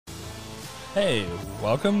Hey,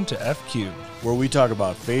 welcome to F Cubed, where we talk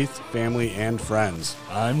about faith, family, and friends.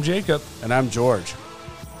 I'm Jacob, And I'm George.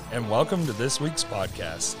 and welcome to this week's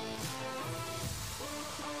podcast.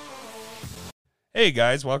 Hey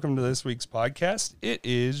guys, welcome to this week's podcast. It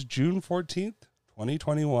is June 14th,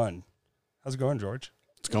 2021. How's it going, George?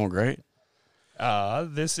 It's going great.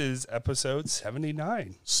 This is episode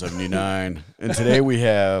 79. 79. And today we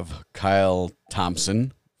have Kyle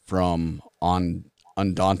Thompson from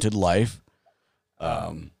Undaunted Life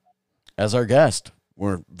as our guest.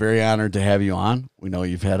 We're very honored to have you on. We know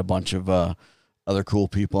you've had a bunch of other cool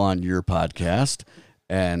people on your podcast,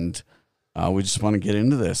 and we just want to get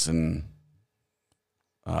into this. And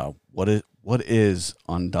what is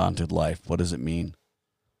Undaunted Life? What does it mean?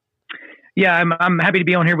 Yeah, I'm happy to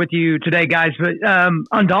be on here with you today, guys. But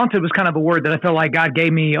undaunted was kind of a word that I felt like God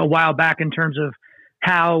gave me a while back in terms of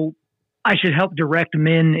how I should help direct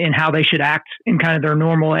men in how they should act in kind of their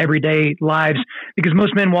normal everyday lives. Because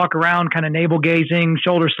most men walk around kind of navel gazing,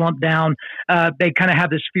 shoulders slumped down. They kind of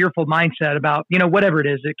have this fearful mindset about, whatever it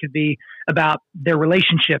is. It could be about their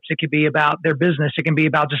relationships. It could be about their business. It can be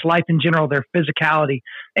about just life in general, their physicality.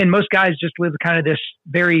 And most guys just live kind of this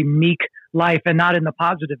very meek life, and not in the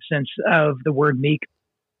positive sense of the word meek.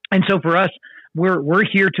 And so for us, we're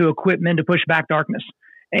here to equip men to push back darkness.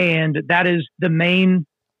 And that is the main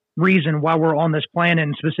reason why we're on this planet.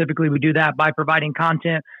 And specifically, we do that by providing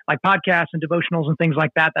content like podcasts and devotionals and things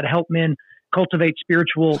like that help men cultivate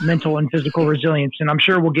spiritual, mental, and physical resilience. And I'm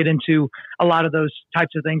sure we'll get into a lot of those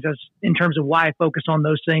types of things as in terms of why I focus on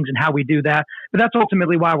those things and how we do that. But that's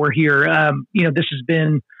ultimately why we're here. This has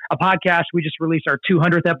been a podcast. We just released our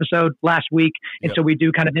 200th episode last week. And so we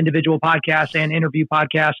do kind of individual podcasts and interview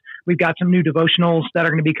podcasts. We've got some new devotionals that are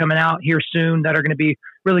going to be coming out here soon that are going to be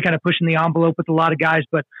really kind of pushing the envelope with a lot of guys.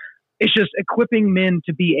 But it's just equipping men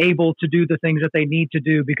to be able to do the things that they need to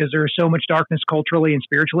do, because there is so much darkness culturally and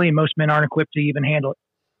spiritually, and most men aren't equipped to even handle it.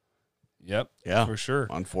 Yep. Yeah, for sure.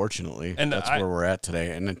 Unfortunately, And that's where we're at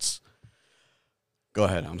today. And go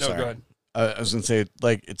ahead. I'm sorry. Go ahead. I was going to say,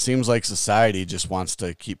 it seems like society just wants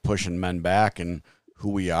to keep pushing men back and who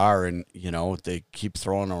we are. And, they keep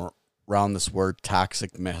throwing around this word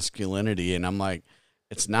toxic masculinity. And I'm like,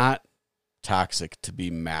 it's not toxic to be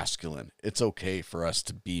masculine. It's okay for us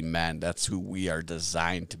to be men. That's who we are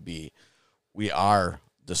designed to be. We are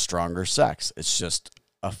the stronger sex. It's just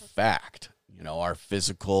a fact. Our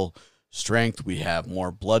physical strength, we have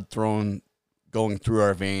more blood going through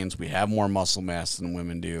our veins. We have more muscle mass than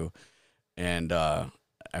women do. And, I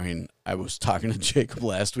was talking to Jacob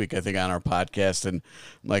last week, I think, on our podcast, and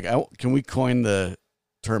I'm like, can we coin the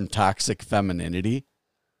term toxic femininity?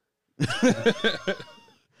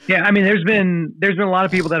 Yeah, there's been a lot of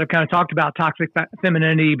people that have kind of talked about toxic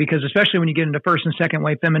femininity, because especially when you get into first and second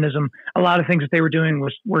wave feminism, a lot of things that they were doing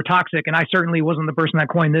were toxic. And I certainly wasn't the person that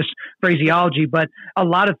coined this phraseology, but a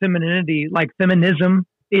lot of femininity, like feminism,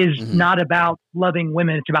 is not about loving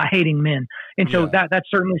women. It's about hating men. And so that's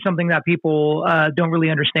certainly something that people don't really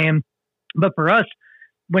understand. But for us,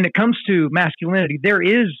 when it comes to masculinity, there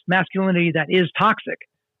is masculinity that is toxic.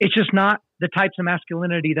 It's just not the types of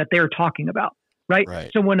masculinity that they're talking about.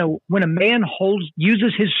 Right. So when a man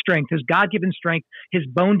uses his strength, his God-given strength, his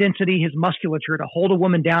bone density, his musculature to hold a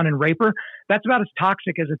woman down and rape her, that's about as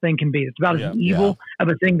toxic as a thing can be. It's about as evil of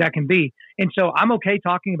a thing that can be. And so I'm okay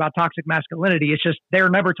talking about toxic masculinity. It's just they're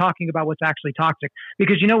never talking about what's actually toxic.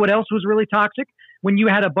 Because you know what else was really toxic? When you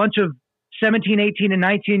had a bunch of 17, 18, and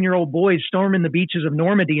 19-year-old boys storming the beaches of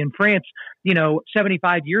Normandy in France,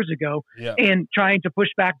 75 years ago, and trying to push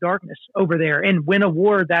back darkness over there and win a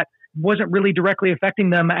war that wasn't really directly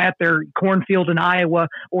affecting them at their cornfield in Iowa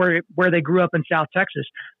or where they grew up in South Texas.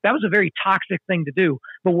 That was a very toxic thing to do,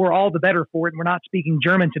 but we're all the better for it. And we're not speaking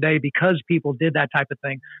German today because people did that type of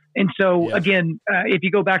thing. And so again, if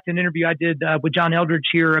you go back to an interview I did with John Eldridge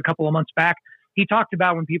here a couple of months back, he talked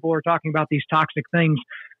about when people are talking about these toxic things,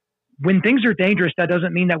 when things are dangerous, that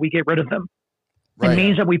doesn't mean that we get rid of them. It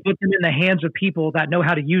means that we put them in the hands of people that know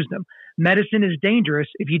how to use them. Medicine is dangerous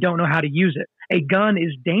if you don't know how to use it. A gun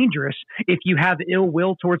is dangerous if you have ill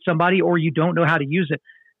will towards somebody or you don't know how to use it.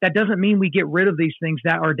 That doesn't mean we get rid of these things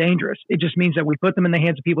that are dangerous. It just means that we put them in the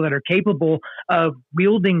hands of people that are capable of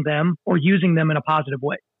wielding them or using them in a positive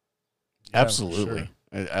way. Absolutely.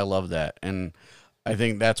 Sure. I love that. And I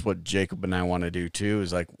think that's what Jacob and I want to do too,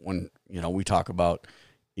 is like when, we talk about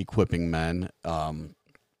equipping men,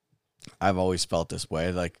 I've always felt this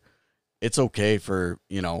way. Like, it's okay for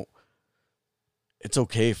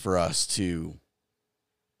us to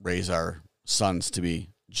raise our sons to be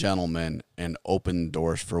gentlemen and open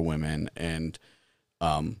doors for women and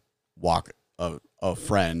walk a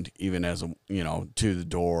friend, even as a, you know, to the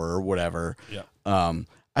door or whatever. Yeah.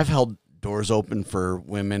 I've held doors open for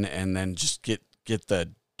women and then just get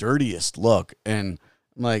the dirtiest look. And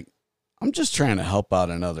I'm like, I'm just trying to help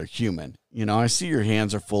out another human. You know, I see your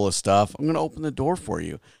hands are full of stuff. I'm going to open the door for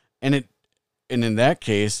you. And in that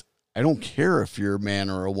case, I don't care if you're a man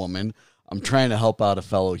or a woman. I'm trying to help out a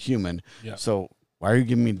fellow human. Yeah. So why are you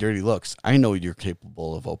giving me dirty looks? I know you're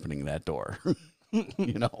capable of opening that door.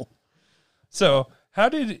 You know? So how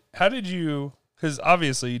did you, because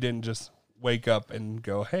obviously you didn't just wake up and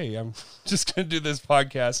go, hey, I'm just going to do this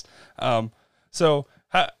podcast. So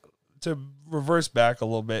to reverse back a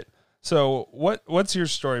little bit. So what's your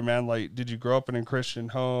story, man? Like, did you grow up in a Christian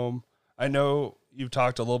home? I know you've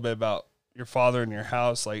talked a little bit about your father and your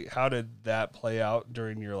house. Like, how did that play out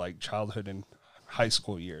during your like childhood and high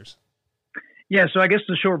school years? Yeah, so I guess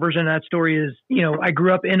the short version of that story is, you know, I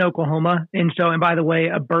grew up in Oklahoma. And by the way,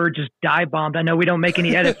 a bird just dive bombed. I know we don't make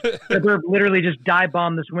any edits. The bird literally just dive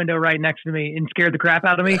bombed this window right next to me and scared the crap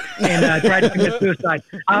out of me and tried to commit suicide.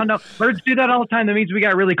 I don't know. Birds do that all the time. That means we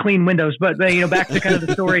got really clean windows. But, you know, back to kind of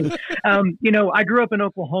the story. You know, I grew up in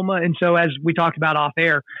Oklahoma. And so as we talked about off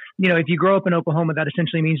air, you know, if you grow up in Oklahoma, that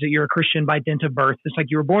essentially means that you're a Christian by dint of birth. It's like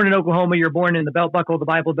you were born in Oklahoma, you're born in the belt buckle of the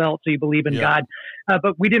Bible Belt, so you believe in God.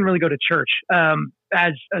 But we didn't really go to church.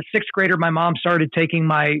 As a sixth grader, my mom started taking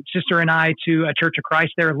my sister and I to a Church of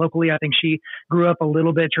Christ there locally. I think she grew up a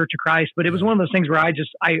little bit Church of Christ, but it was one of those things where I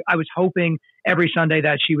was hoping every Sunday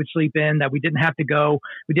that she would sleep in, that we didn't have to go.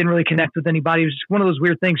 We didn't really connect with anybody. It was just one of those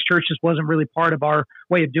weird things. Church just wasn't really part of our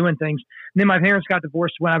way of doing things. And then my parents got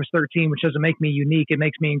divorced when I was 13, which doesn't make me unique. It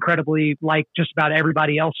makes me incredibly like just about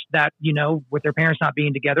everybody else that, you know, with their parents not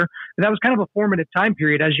being together. But that was kind of a formative time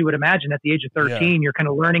period, as you would imagine. At the age of 13, you're kind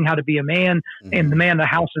of learning how to be a man, and the man of the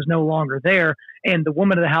house is no longer there. And the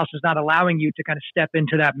woman of the house is not allowing you to kind of step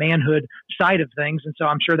into that manhood side of things. And so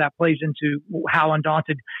I'm sure that plays into how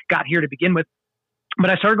Undaunted got here to begin with. But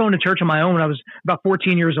I started going to church on my own when I was about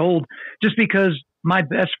 14 years old, just because my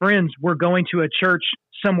best friends were going to a church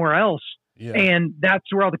somewhere else. Yeah. And that's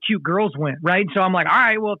where all the cute girls went, right? So I'm like, all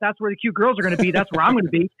right, well, if that's where the cute girls are going to be, that's where I'm going to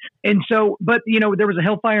be. And so, but, you know, there was a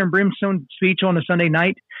hellfire and brimstone speech on a Sunday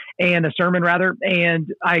night, and a sermon rather, and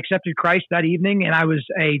I accepted Christ that evening, and I was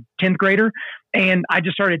a 10th grader, and I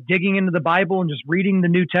just started digging into the Bible and just reading the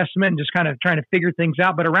New Testament and just kind of trying to figure things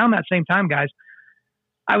out. But around that same time, guys,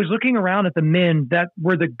 I was looking around at the men that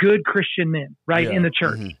were the good Christian men, right, in the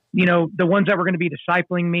church, you know, the ones that were going to be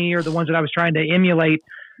discipling me, or the ones that I was trying to emulate.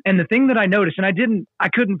 And the thing that I noticed, and I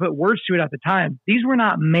couldn't put words to it at the time, these were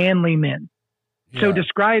not manly men. Yeah. So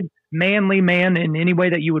describe manly man in any way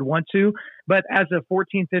that you would want to. But as a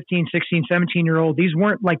 14, 15, 16, 17-year-old, these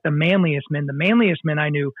weren't like the manliest men. The manliest men I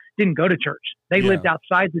knew didn't go to church. They lived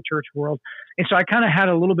outside the church world. And so I kind of had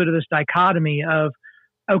a little bit of this dichotomy of,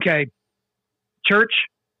 okay, church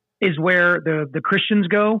is where the Christians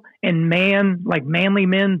go, and manly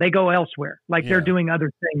men, they go elsewhere. Like they're doing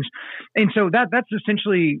other things. And so that's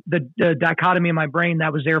essentially the dichotomy in my brain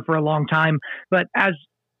that was there for a long time. But as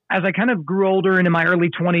I kind of grew older and in my early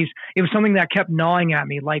 20s, it was something that kept gnawing at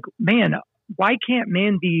me. Like, man, why can't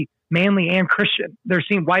men be manly and Christian?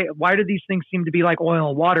 Why do these things seem to be like oil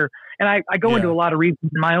and water? And I go into a lot of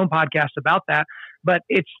reasons in my own podcast about that. But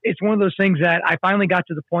it's one of those things that I finally got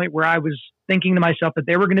to the point where I was thinking to myself that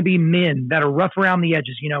there were going to be men that are rough around the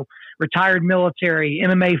edges, you know, retired military,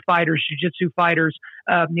 MMA fighters, jiu-jitsu fighters,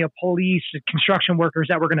 you know, police, construction workers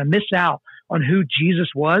that were going to miss out on who Jesus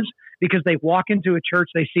was, because they walk into a church,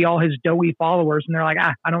 they see all his doughy followers, and they're like,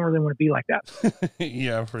 I don't really want to be like that.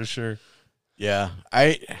 Yeah, for sure. Yeah.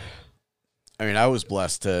 I mean, I was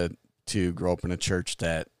blessed to grow up in a church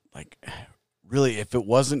that, like, really, if it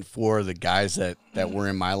wasn't for the guys that were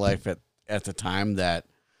in my life at the time, that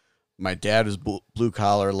my dad was blue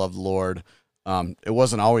collar, loved the Lord. It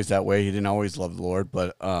wasn't always that way. He didn't always love the Lord,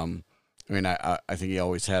 but I mean, I think he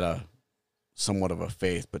always had a somewhat of a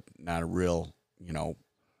faith, but not a real, you know,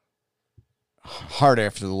 heart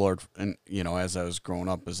after the Lord. And, you know, as I was growing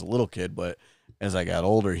up as a little kid, but as I got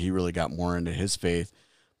older, he really got more into his faith.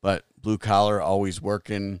 But blue collar, always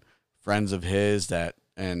working, friends of his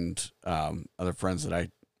and other friends that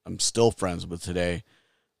I'm still friends with today,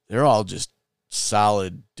 they're all just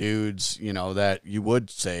solid dudes, you know, that you would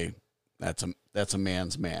say that's a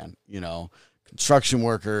man's man, you know, construction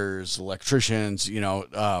workers, electricians, you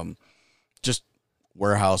know, just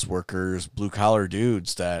warehouse workers, blue collar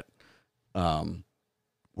dudes that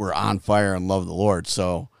were on fire and loved the Lord.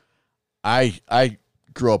 So I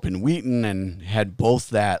grew up in Wheaton and had both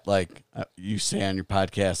that, like you say on your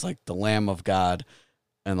podcast, like the Lamb of God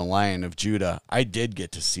and the Lion of Judah. I did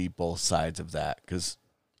get to see both sides of that, because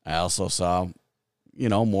I also saw,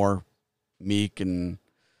 more meek, and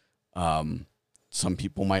some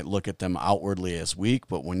people might look at them outwardly as weak,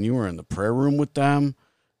 but when you were in the prayer room with them,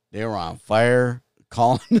 they were on fire,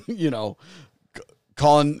 calling,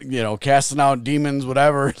 casting out demons,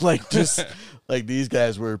 whatever. Like, just like these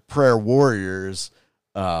guys were prayer warriors.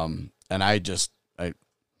 And I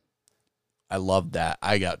loved that.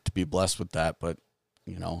 I got to be blessed with that, but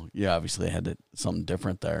you obviously had something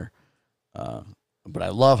different there. But I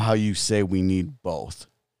love how you say we need both.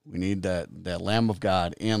 We need that Lamb of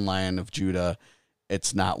God and Lion of Judah.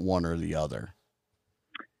 It's not one or the other.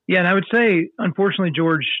 Yeah, and I would say, unfortunately,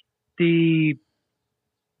 George, the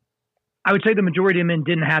majority of men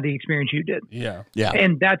didn't have the experience you did. Yeah.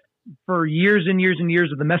 And that's for years and years and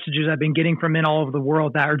years of the messages I've been getting from men all over the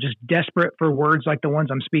world that are just desperate for words like the ones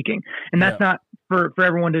I'm speaking. And that's not for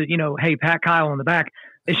everyone to, hey, pat Kyle on the back.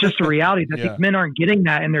 It's just a reality that these men aren't getting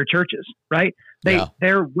that in their churches, right?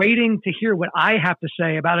 They're waiting to hear what I have to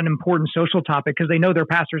say about an important social topic because they know their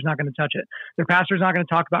pastor's not going to touch it. Their pastor's not going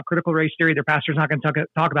to talk about critical race theory. Their pastor's not going to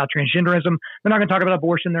talk about transgenderism. They're not going to talk about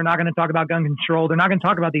abortion. They're not going to talk about gun control. They're not going to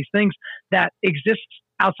talk about these things that exist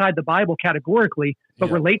outside the Bible categorically,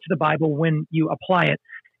 but relate to the Bible when you apply it.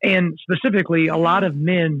 And specifically, a lot of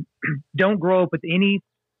men don't grow up with any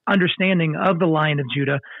understanding of the Lion of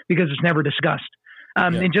Judah because it's never discussed.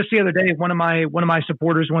 And just the other day, one of my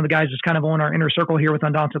supporters, one of the guys that's kind of on our inner circle here with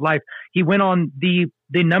Undaunted Life, he went on the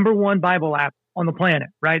number one Bible app on the planet,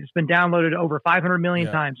 right? It's been downloaded over 500 million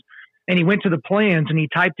times. And he went to the plans and he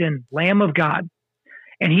typed in Lamb of God.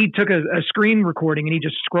 And he took a screen recording and he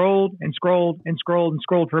just scrolled and scrolled and scrolled and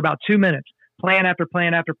scrolled for about 2 minutes, plan after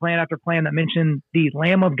plan after plan after plan that mentioned the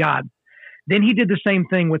Lamb of God. Then he did the same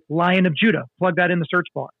thing with Lion of Judah. Plug that in the search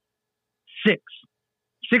bar. Six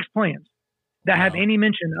plans that have any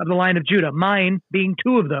mention of the Lion of Judah, mine being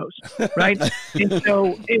 2 of those, right? And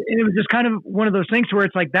so it was just kind of one of those things where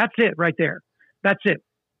it's like, that's it right there. That's it.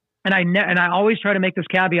 And I always try to make this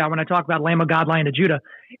caveat when I talk about Lamb of God, Lion of Judah,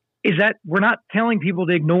 is that we're not telling people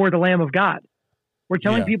to ignore the Lamb of God. We're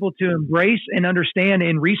telling people to embrace and understand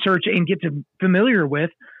and research and get familiar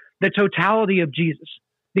with the totality of Jesus.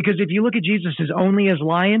 Because if you look at Jesus as only as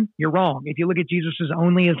lion, you're wrong. If you look at Jesus as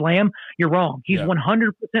only as lamb, you're wrong. He's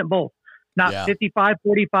 100% both. Not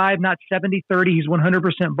 55-45, not 70-30. He's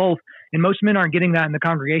 100% both. And most men aren't getting that in the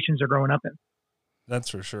congregations they're growing up in. That's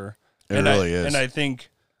for sure. It really is. And I think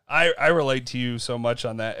I relate to you so much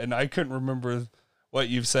on that. And I couldn't remember what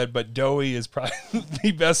you've said, but doughy is probably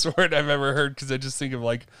the best word I've ever heard because I just think of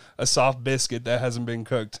like a soft biscuit that hasn't been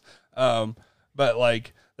cooked. But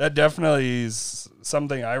like that definitely is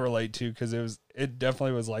something I relate to because it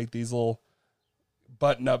definitely was like these little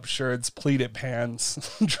button-up shirts, pleated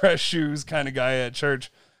pants, dress shoes kind of guy at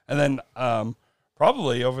church. And then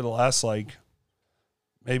probably over the last like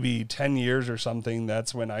maybe 10 years or something,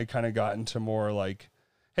 that's when I kind of got into more like,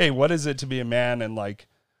 hey, what is it to be a man? And like,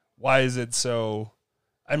 why is it so,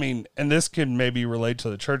 I mean, and this can maybe relate to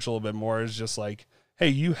the church a little bit more, is just like, hey,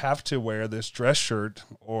 you have to wear this dress shirt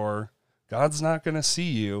or God's not going to see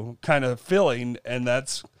you kind of feeling. And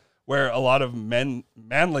that's where a lot of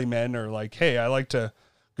manly men are like, hey, I like to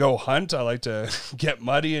go hunt. I like to get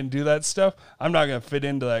muddy and do that stuff. I'm not going to fit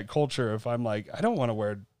into that culture if I'm like, I don't want to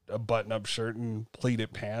wear a button-up shirt and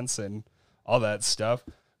pleated pants and all that stuff.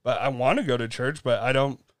 But I want to go to church, but I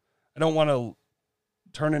don't want to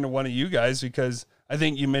turn into one of you guys because I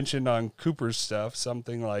think you mentioned on Cooper's stuff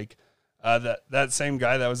something like that same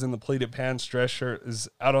guy that was in the pleated pants dress shirt is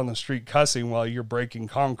out on the street cussing while you're breaking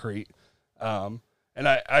concrete. And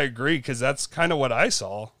I agree because that's kind of what I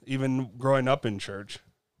saw even growing up in church.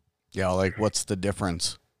 Yeah, like what's the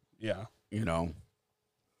difference? Yeah.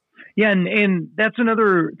 Yeah, and that's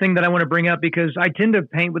another thing that I want to bring up because I tend to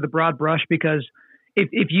paint with a broad brush because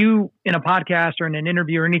if you, in a podcast or in an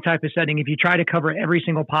interview or any type of setting, if you try to cover every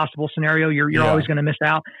single possible scenario, you're always going to miss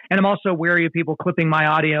out. And I'm also wary of people clipping my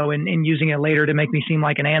audio and using it later to make me seem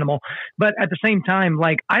like an animal. But at the same time,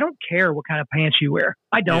 like, I don't care what kind of pants you wear.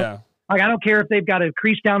 I don't. Yeah. Like, I don't care if they've got a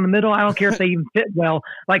crease down the middle. I don't care if they even fit well.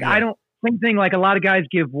 Like, I don't. Same thing, like a lot of guys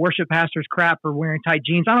give worship pastors crap for wearing tight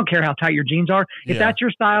jeans. I don't care how tight your jeans are. If that's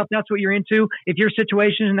your style, if that's what you're into, if your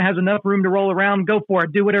situation has enough room to roll around, go for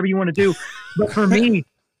it. Do whatever you want to do. But for me,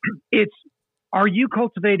 it's, are you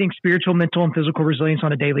cultivating spiritual, mental, and physical resilience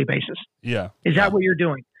on a daily basis? Yeah. Is that what you're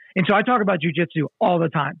doing? And so I talk about jujitsu all the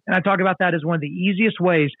time. And I talk about that as one of the easiest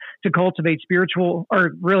ways to cultivate spiritual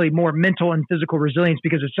or really more mental and physical resilience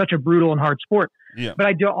because it's such a brutal and hard sport. Yeah. But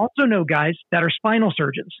I do also know guys that are spinal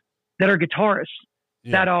surgeons, that are guitarists,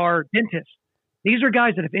 that are dentists. These are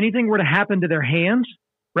guys that if anything were to happen to their hands,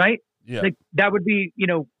 right? Yeah. Like that would be,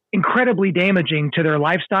 incredibly damaging to their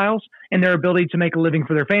lifestyles and their ability to make a living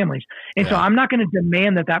for their families. And so I'm not going to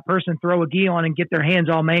demand that person throw a gi on and get their hands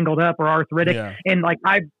all mangled up or arthritic. Yeah. And like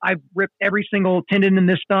I've ripped every single tendon in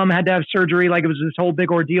this thumb, had to have surgery. Like it was this whole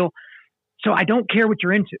big ordeal. So I don't care what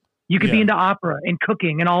you're into. You could be into opera and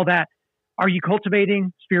cooking and all that. Are you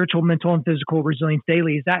cultivating spiritual, mental, and physical resilience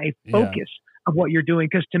daily? Is that a focus of what you're doing?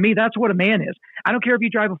 Because to me, that's what a man is. I don't care if you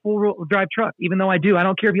drive a full drive truck, even though I do. I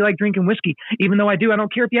don't care if you like drinking whiskey, even though I do. I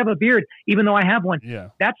don't care if you have a beard, even though I have one. Yeah.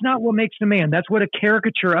 That's not what makes a man. That's what a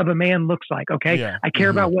caricature of a man looks like. Okay. Yeah. I care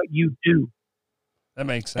about what you do. That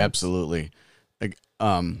makes sense. Absolutely. Like,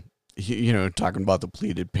 you know, talking about the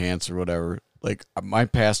pleated pants or whatever, like my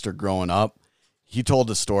pastor growing up, he told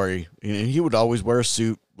a story, and he would always wear a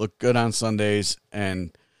suit, look good on Sundays,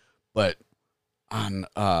 but on,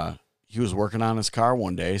 he was working on his car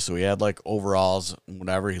one day, so he had like overalls and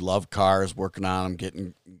whatever. He loved cars, working on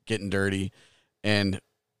them, getting dirty, and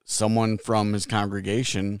someone from his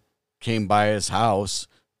congregation came by his house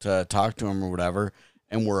to talk to him or whatever,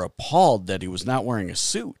 and were appalled that he was not wearing a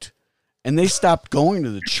suit, and they stopped going to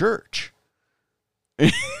the church.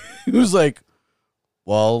 He was like,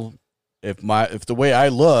 "Well, if the way I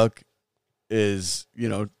look is, you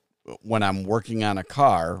know, when I'm working on a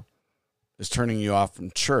car, is turning you off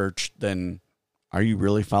from church, then are you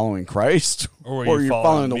really following Christ? Or are you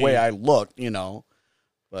following the way I look, you know?"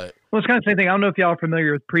 But well, it's kind of the same thing. I don't know if y'all are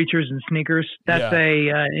familiar with Preachers and Sneakers. That's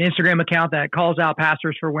an Instagram account that calls out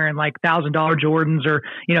pastors for wearing like $1,000 Jordans or,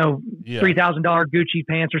 you know, $3,000 Gucci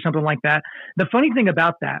pants or something like that. The funny thing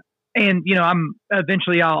about that, and, you know,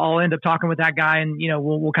 I'll end up talking with that guy, and, you know,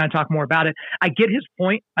 we'll kind of talk more about it. I get his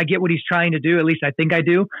point. I get what he's trying to do. At least I think I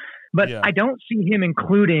do. But I don't see him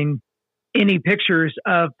including any pictures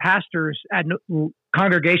of pastors at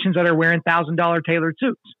congregations that are wearing $1,000 tailored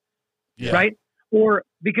suits, right? Or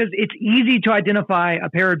because it's easy to identify a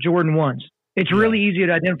pair of Jordan 1s. It's really easy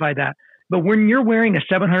to identify that. But when you're wearing a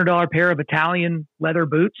 $700 pair of Italian leather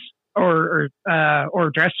boots or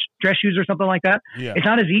dress shoes or something like that, it's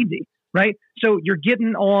not as easy, right? So you're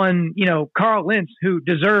getting on, you know, Carl Lentz, who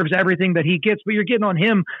deserves everything that he gets, but you're getting on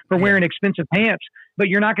him for wearing expensive pants. But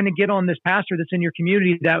you're not going to get on this pastor that's in your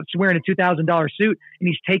community that's wearing a $2,000 suit, and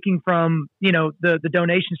he's taking from, you know, the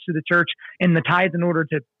donations to the church and the tithes in order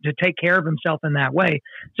to take care of himself in that way.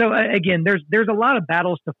 So again, there's a lot of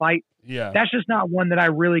battles to fight. Yeah, that's just not one that I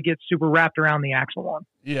really get super wrapped around the axle on.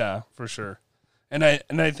 Yeah, for sure. And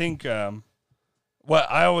I think what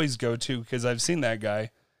I always go to, because I've seen that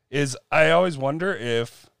guy, is I always wonder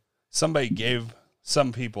if somebody gave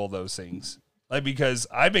some people those things, like, because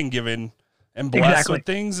I've been given and blessed with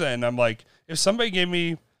things, and I'm like, if somebody gave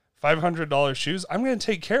me $500 shoes, I'm going to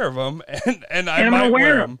take care of them, and I might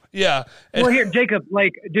wear them. Yeah. Well, here, Jacob,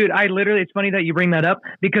 like, dude, it's funny that you bring that up,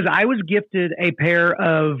 because I was gifted a pair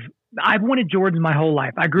of, I've wanted Jordans my whole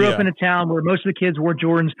life. I grew up in a town where most of the kids wore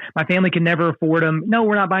Jordans. My family could never afford them. No,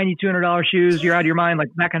 we're not buying you $200 shoes. You're out of your mind, like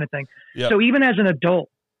that kind of thing. Yep. So even as an adult,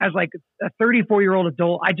 as like a 34-year-old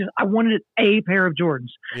adult, I wanted a pair of Jordans,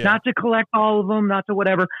 not to collect all of them, not to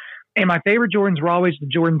whatever. And my favorite Jordans were always the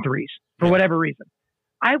Jordan 3s for whatever reason.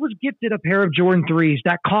 I was gifted a pair of Jordan 3s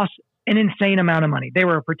that cost an insane amount of money. They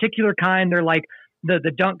were a particular kind. They're like the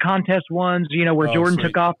dunk contest ones, you know, where Jordan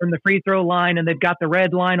took off from the free throw line, and they've got the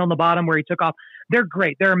red line on the bottom where he took off. They're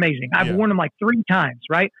great. They're amazing. I've worn them like 3 times,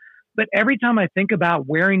 right? But every time I think about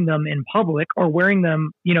wearing them in public or wearing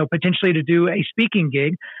them, you know, potentially to do a speaking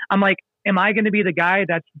gig, I'm like, am I going to be the guy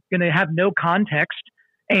that's going to have no context?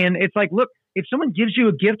 And it's like, look, if someone gives you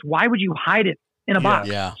a gift, why would you hide it in a box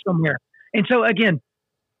somewhere? And so again,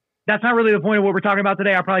 that's not really the point of what we're talking about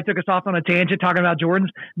today. I probably took us off on a tangent talking about Jordans,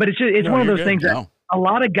 but it's one of those things that a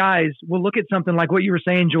lot of guys will look at something like what you were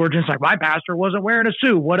saying, George, and it's like, my pastor wasn't wearing a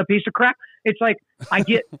suit. What a piece of crap. It's like, I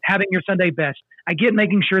get having your Sunday best. I get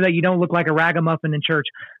making sure that you don't look like a ragamuffin in church.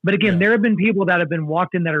 But again, there have been people that have been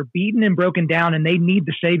walked in that are beaten and broken down, and they need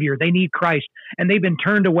the Savior. They need Christ. And they've been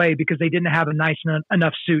turned away because they didn't have a nice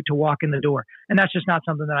enough suit to walk in the door. And that's just not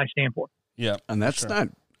something that I stand for. Yeah. And that's not,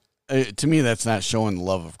 to me, that's not showing the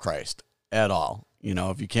love of Christ at all. You know,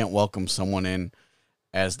 if you can't welcome someone in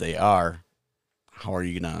as they are, how are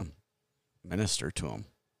you going to minister to them?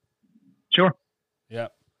 Sure. Yeah.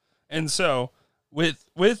 And so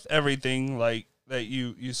with everything like that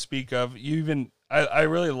you speak of, I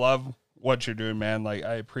really love what you're doing, man. Like,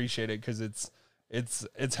 I appreciate it, because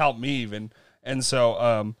it's helped me even. And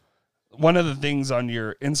so one of the things on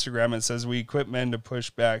your Instagram, it says, we equip men to push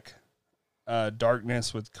back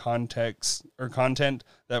darkness with content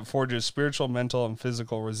that forges spiritual, mental, and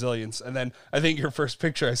physical resilience. And then I think your first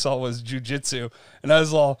picture I saw was jujitsu, and I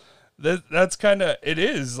was all, that's kind of, it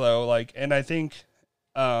is though. Like, and I think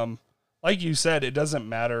like you said, it doesn't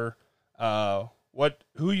matter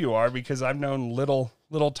who you are, because I've known little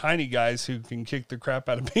tiny guys who can kick the crap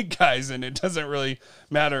out of big guys, and it doesn't really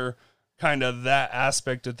matter kind of that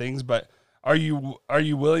aspect of things. But are you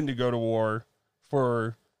willing to go to war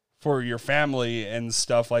for your family and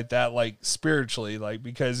stuff like that, like spiritually, like,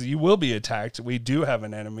 because you will be attacked. We do have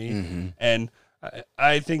an enemy. And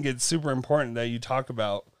I think it's super important that you talk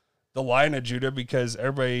about the Lion of Judah, because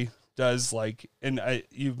everybody does, like, and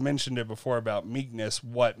you've mentioned it before about meekness,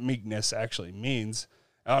 what meekness actually means.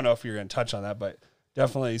 I don't know if you're going to touch on that, but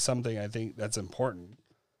definitely something I think that's important.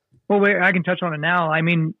 Well, I can touch on it now. I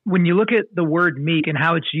mean, when you look at the word meek and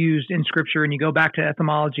how it's used in scripture, and you go back to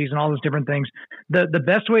etymologies and all those different things, the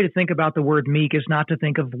best way to think about the word meek is not to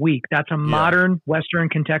think of weak. That's a modern Western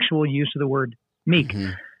contextual use of the word meek.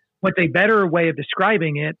 What's a better way of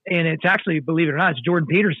describing it, and it's actually, believe it or not, it's Jordan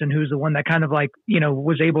Peterson who's the one that kind of, like,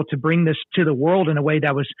 was able to bring this to the world in a way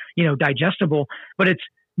that was, digestible. But it's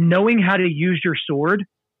knowing how to use your sword,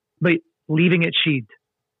 but leaving it sheathed.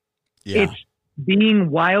 Yeah. It's being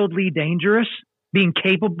wildly dangerous, being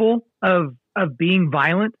capable of being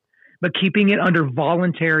violent, but keeping it under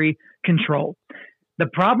voluntary control. The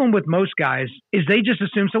problem with most guys is they just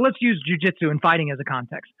assume, so let's use jujitsu and fighting as a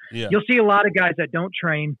context. Yeah. You'll see a lot of guys that don't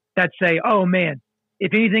train that say, oh man,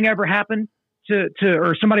 if anything ever happened to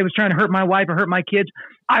or somebody was trying to hurt my wife or hurt my kids,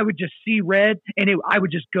 I would just see red and I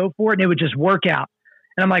would just go for it and it would just work out.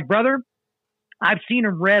 And I'm like, brother, I've seen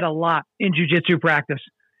red a lot in jujitsu practice.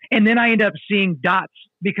 And then I end up seeing dots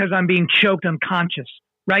because I'm being choked unconscious,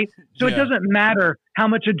 right? So it doesn't matter how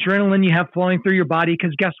much adrenaline you have flowing through your body,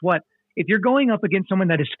 because guess what? If you're going up against someone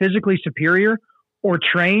that is physically superior or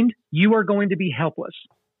trained, you are going to be helpless.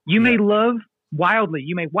 You may love wildly.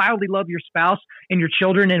 You may wildly love your spouse and your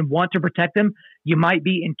children and want to protect them. You might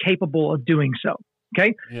be incapable of doing so.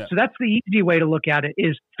 Okay? Yeah. So that's the easy way to look at it,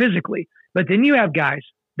 is physically. But then you have guys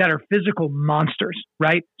that are physical monsters,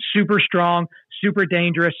 right? Super strong, super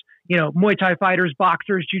dangerous, Muay Thai fighters,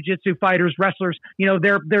 boxers, jiu-jitsu fighters, wrestlers,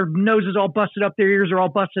 their noses all busted up, their ears are all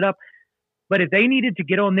busted up. But if they needed to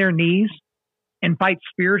get on their knees and fight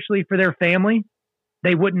spiritually for their family,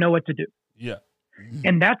 they wouldn't know what to do. Yeah.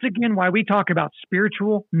 And that's, again, why we talk about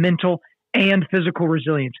spiritual, mental, and physical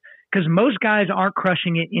resilience, because most guys aren't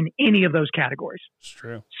crushing it in any of those categories. It's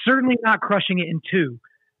true. Certainly not crushing it in two.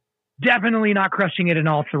 Definitely not crushing it in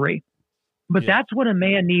all three. But that's what a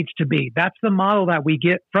man needs to be. That's the model that we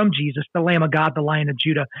get from Jesus, the Lamb of God, the Lion of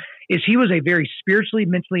Judah, is he was a very spiritually,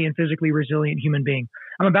 mentally, and physically resilient human being.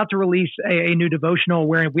 I'm about to release a new devotional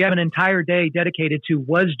where we have an entire day dedicated to,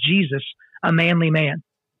 was Jesus a manly man?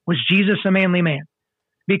 Was Jesus a manly man?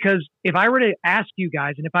 Because if I were to ask you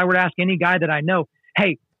guys, and if I were to ask any guy that I know,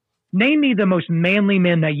 hey, name me the most manly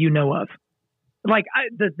men that you know of. Like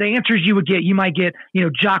the answers you would get, you might get,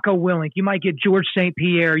 Jocko Willink, you might get George St.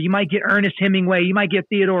 Pierre, you might get Ernest Hemingway, you might get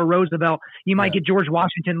Theodore Roosevelt, you might get George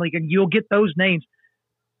Washington, like, you'll get those names.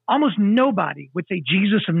 Almost nobody would say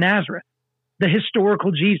Jesus of Nazareth, the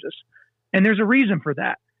historical Jesus. And there's a reason for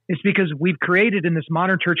that. It's because we've created, in this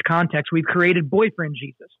modern church context, we've created boyfriend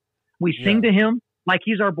Jesus. We sing to him like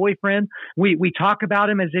he's our boyfriend. We talk about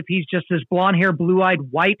him as if he's just this blonde hair, blue-eyed,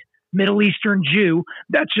 white Middle Eastern Jew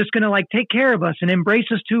that's just going to take care of us and embrace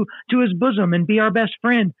us to his bosom and be our best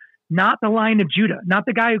friend. Not the Lion of Judah, not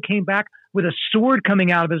the guy who came back with a sword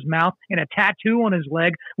coming out of his mouth and a tattoo on his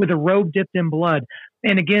leg with a robe dipped in blood.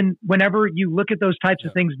 And again, whenever you look at those types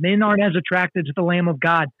of things, men aren't as attracted to the Lamb of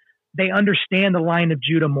God. They understand the Lion of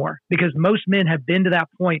Judah more, because most men have been to that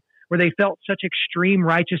point where they felt such extreme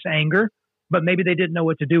righteous anger, but maybe they didn't know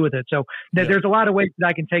what to do with it. So there's a lot of ways that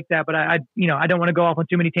I can take that, but I don't want to go off on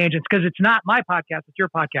too many tangents, because it's not my podcast, it's your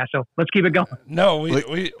podcast. So let's keep it going. No,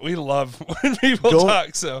 we love when people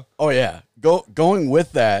talk. So going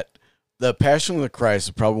with that, the Passion of the Christ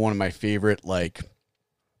is probably one of my favorite,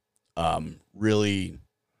 really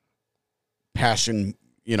passion,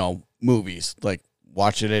 movies. Like,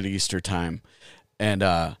 watch it at Easter time, and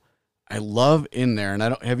I love in there.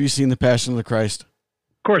 And have you seen the Passion of the Christ?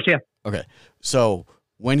 Of course, yeah. Okay, so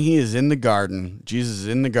when he is in the garden, Jesus is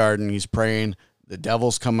in the garden, he's praying, the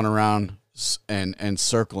devil's coming around and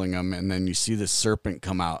circling him, and then you see the serpent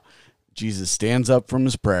come out. Jesus stands up from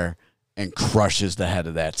his prayer and crushes the head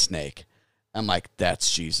of that snake. I'm like,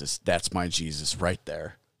 that's Jesus. That's my Jesus right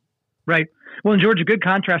there. Right. Well, and George, a good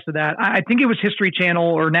contrast to that, I think it was History Channel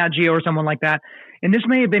or Nat Geo or someone like that, and this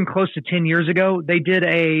may have been close to 10 years ago, they did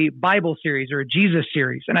a Bible series or a Jesus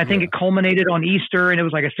series. And I think it culminated on Easter, and it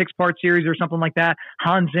was like a 6-part series or something like that.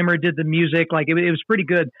 Hans Zimmer did the music. It was pretty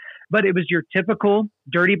good. But it was your typical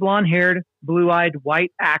dirty blonde-haired, blue-eyed,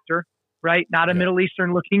 white actor right? Not a Middle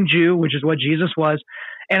Eastern looking Jew, which is what Jesus was.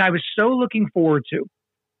 And I was so looking forward to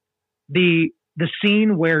the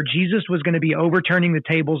scene where Jesus was going to be overturning the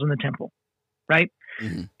tables in the temple, right?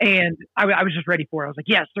 Mm-hmm. And I was just ready for it. I was like,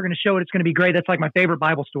 yes, they're going to show it. It's going to be great. That's like my favorite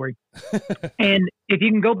Bible story. And if you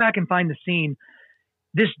can go back and find the scene,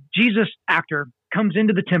 this Jesus actor comes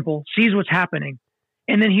into the temple, sees what's happening,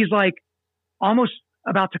 and then he's like almost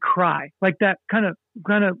about to cry, like that kind of,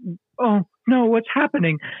 oh no, what's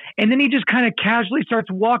happening? And then he just kind of casually starts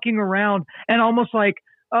walking around and almost like,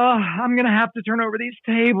 oh, I'm going to have to turn over these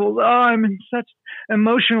tables. Oh, I'm in such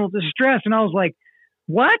emotional distress. And I was like,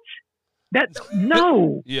 what?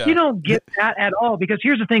 No, you don't get that at all. Because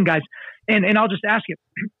here's the thing, guys, and I'll just ask you,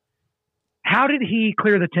 how did he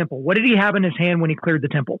clear the temple? What did he have in his hand when he cleared the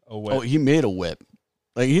temple? Oh, he made a whip.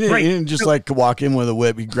 Like he didn't just like walk in with a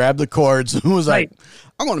whip. He grabbed the cords and was like,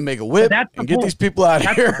 I'm going to make a whip and get these people out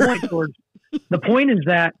of here. The point, George. The point is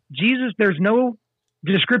that Jesus, there's no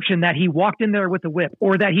description that he walked in there with a whip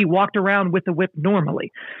or that he walked around with the whip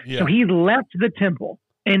normally. Yeah. So he left the temple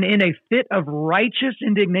and in a fit of righteous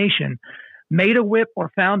indignation, made a whip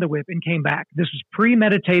or found a whip and came back. This was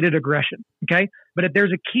premeditated aggression. Okay. But if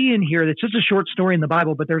there's a key in here, that's just a short story in the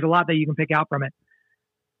Bible, but there's a lot that you can pick out from it.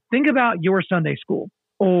 Think about your Sunday school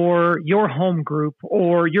or your home group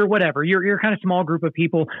or your whatever, your kind of small group of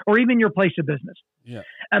people, or even your place of business. Yeah.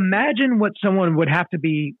 Imagine what someone would have to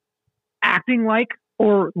be acting like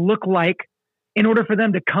or look like in order for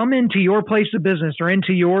them to come into your place of business or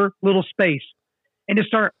into your little space and to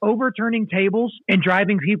start overturning tables and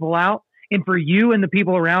driving people out, and for you and the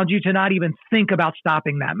people around you to not even think about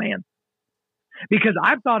stopping that man. Because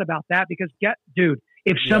I've thought about that because, dude,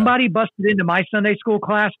 if somebody busted into my Sunday school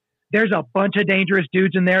class, there's a bunch of dangerous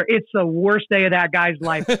dudes in there. It's the worst day of that guy's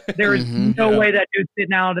life. There is no way that dude's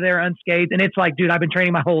sitting out of there unscathed. And it's like, dude, I've been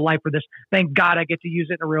training my whole life for this. Thank God I get to use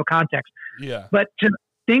it in a real context. Yeah. But to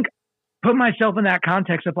put myself in that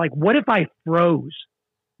context of like, what if I froze?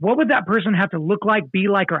 What would that person have to look like, be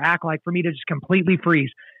like, or act like for me to just completely freeze?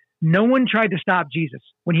 No one tried to stop Jesus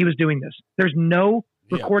when he was doing this. There's no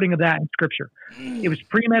recording of that in Scripture. It was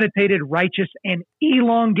premeditated, righteous, and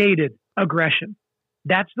elongated aggression.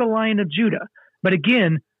 That's the Lion of Judah. But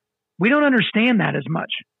again, we don't understand that as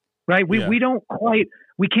much, right? We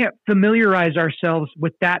can't familiarize ourselves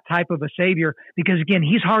with that type of a Savior because, again,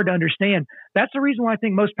 he's hard to understand. That's the reason why I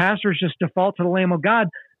think most pastors just default to the Lamb of God,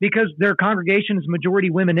 because their congregation is majority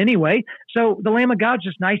women anyway. So the Lamb of God's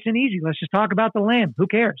just nice and easy. Let's just talk about the Lamb. Who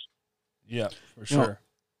cares? Yeah, for sure.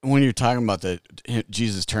 When you're talking about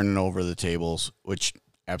Jesus turning over the tables, which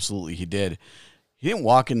absolutely he did, he didn't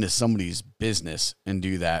walk into somebody's business and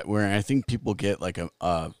do that, where I think people get like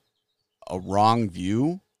a wrong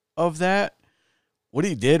view of that. What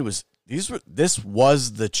he did was this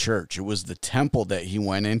was the church. It was the temple that he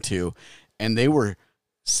went into, and they were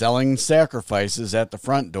selling sacrifices at the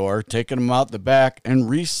front door, taking them out the back and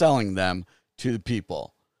reselling them to the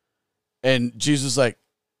people. And Jesus was like,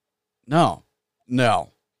 no,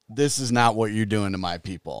 this is not what you're doing to my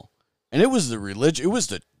people. And it was the religion, it was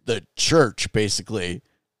the church basically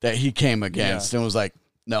that he came against and was like,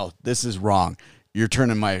 no, this is wrong. You're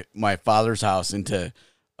turning my father's house into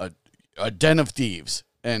a den of thieves.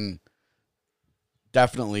 And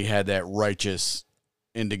definitely had that righteous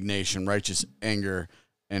indignation, righteous anger,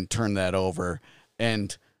 and turned that over.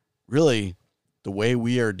 And really the way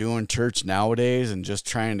we are doing church nowadays and just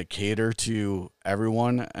trying to cater to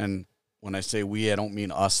everyone, and when I say we, I don't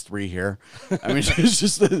mean us three here. I mean, it's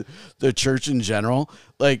just the church in general.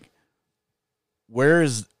 Like, where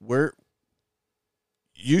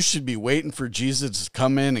you should be waiting for Jesus to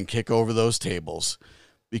come in and kick over those tables,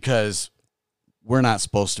 because we're not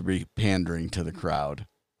supposed to be pandering to the crowd.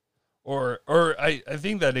 Or I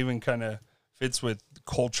think that even kind of fits with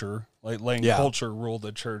culture, like letting culture rule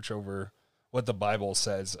the church over what the Bible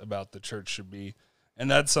says about the church should be.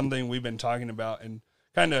 And that's something we've been talking about. And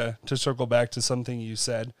kind of to circle back to something you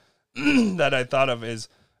said that I thought of is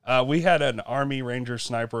we had an Army Ranger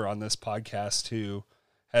sniper on this podcast who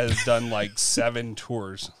has done like 7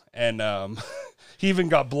 tours. And he even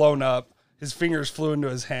got blown up. His fingers flew into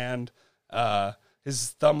his hand.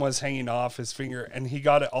 His thumb was hanging off his finger, and he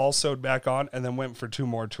got it all sewed back on and then went for 2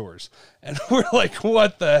 more tours. And we're like,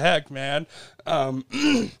 what the heck, man?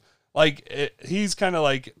 He's kind of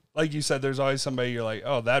like you said, there's always somebody you're like,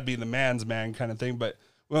 oh, that'd be the man's man kind of thing. But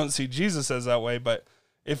we don't see Jesus as that way. But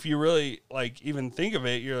if you really like even think of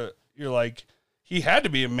it, you're like, he had to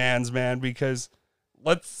be a man's man, because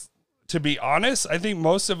to be honest, I think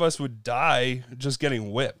most of us would die just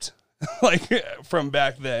getting whipped like from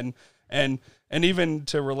back then. And even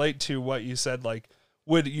to relate to what you said, like,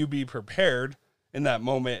 would you be prepared in that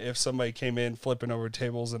moment, if somebody came in flipping over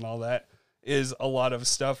tables and all that, is a lot of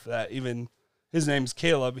stuff that even his name's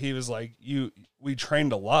Caleb. He was like, we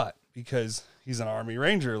trained a lot because he's an Army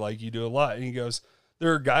Ranger. Like, you do a lot. And he goes,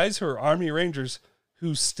 there are guys who are Army Rangers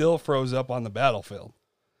who still froze up on the battlefield.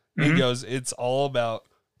 Mm-hmm. He goes, it's all about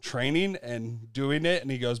training and doing it. And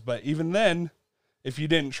he goes, but even then, if you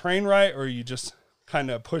didn't train right, or you just kind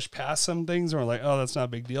of push past some things or like, oh, that's not a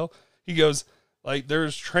big deal. He goes, like,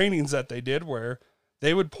 there's trainings that they did where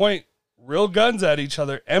they would point real guns at each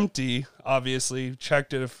other, empty, obviously,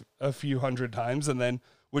 checked it a few hundred times, and then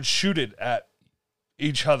would shoot it at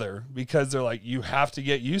each other because they're like, you have to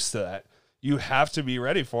get used to that. You have to be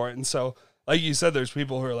ready for it. And so, like you said, there's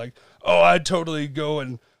people who are like, oh, I'd totally go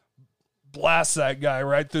and blast that guy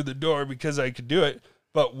right through the door because I could do it.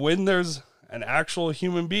 But when there's an actual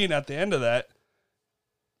human being at the end of that,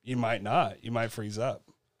 you might not. You might freeze up.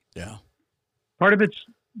 Yeah. Part of it's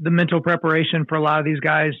the mental preparation for a lot of these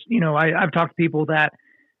guys. You know, I've talked to people that,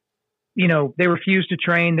 you know, they refuse to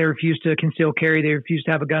train, they refuse to conceal carry, they refuse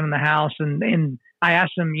to have a gun in the house. And I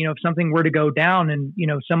asked them, you know, if something were to go down and, you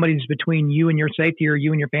know, somebody's between you and your safety or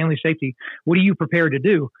you and your family's safety, what are you prepared to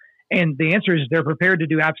do? And the answer is they're prepared to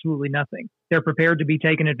do absolutely nothing. They're prepared to be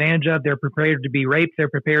taken advantage of. They're prepared to be raped. They're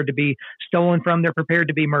prepared to be stolen from. They're prepared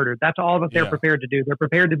to be murdered. That's all that they're prepared to do. They're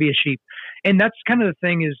prepared to be a sheep. And that's kind of the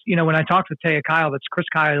thing is, you know, when I talked with Taya Kyle, that's Chris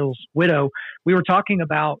Kyle's widow, we were talking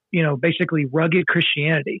about, you know, basically rugged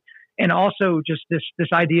Christianity. And also just this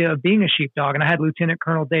idea of being a sheepdog. And I had Lieutenant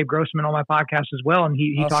Colonel Dave Grossman on my podcast as well. And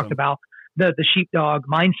he Awesome. talked about the sheepdog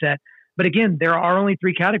mindset. But again, there are only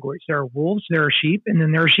three categories. There are wolves, there are sheep, and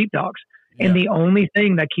then there are sheepdogs. Yeah. And the only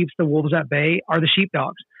thing that keeps the wolves at bay are the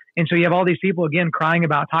sheepdogs. And so you have all these people, again, crying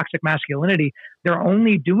about toxic masculinity. They're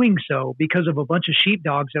only doing so because of a bunch of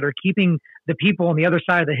sheepdogs that are keeping the people on the other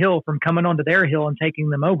side of the hill from coming onto their hill and taking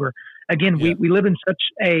them over. Again, we live in such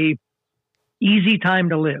a easy time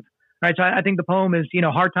to live. Right. So I think the poem is, you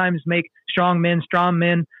know, hard times make strong men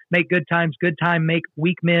make good times make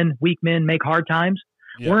weak men make hard times.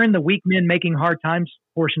 Yeah. We're in the weak men making hard times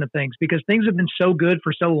portion of things because things have been so good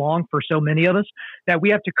for so long for so many of us that we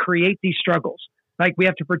have to create these struggles. Like we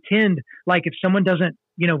have to pretend like if someone doesn't,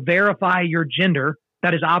 you know, verify your gender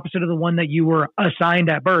that is opposite of the one that you were assigned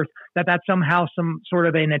at birth, that's somehow some sort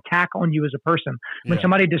of an attack on you as a person. When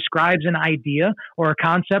somebody describes an idea or a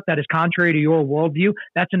concept that is contrary to your worldview,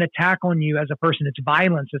 that's an attack on you as a person. It's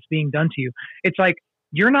violence that's being done to you. It's like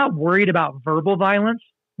you're not worried about verbal violence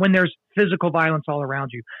when there's physical violence all around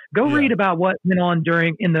you. Go read about what went on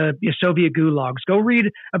in the Soviet gulags. Go read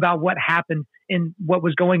about what happened in what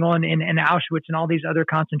was going on in Auschwitz and all these other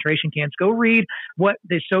concentration camps. Go read what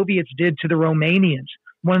the Soviets did to the Romanians.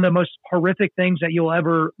 One of the most horrific things that you'll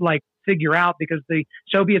ever figure out, because the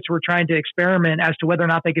Soviets were trying to experiment as to whether or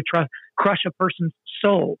not they could crush a person's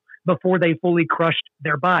soul before they fully crushed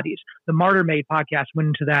their bodies. The Martyr Made podcast went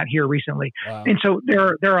into that here recently. Wow. And so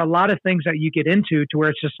there are a lot of things that you get into to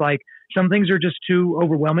where it's just like some things are just too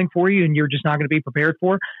overwhelming for you and you're just not going to be prepared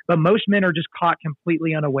for. But most men are just caught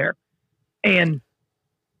completely unaware. And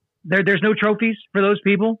there's no trophies for those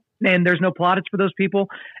people and there's no plaudits for those people.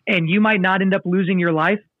 And you might not end up losing your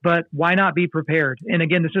life, but why not be prepared? And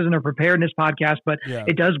again, this isn't a preparedness podcast, but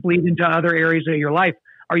it does bleed into other areas of your life.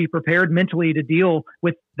 Are you prepared mentally to deal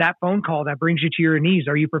with that phone call that brings you to your knees?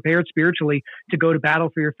 Are you prepared spiritually to go to battle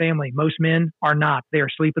for your family? Most men are not. They are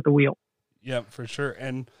asleep at the wheel. Yeah, for sure.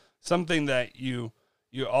 And something that you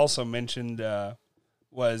also mentioned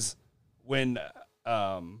was when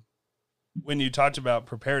you talked about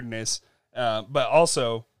preparedness, but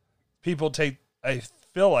also people I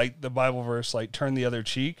feel like the Bible verse, turn the other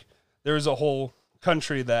cheek. There was a whole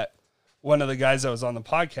country that one of the guys that was on the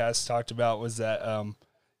podcast talked about was that,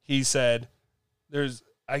 he said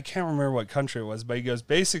I can't remember what country it was, but he goes,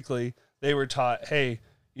 basically they were taught, hey,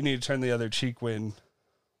 you need to turn the other cheek when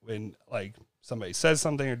somebody says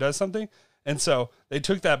something or does something. And so they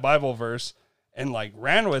took that Bible verse and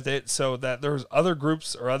ran with it so that there was other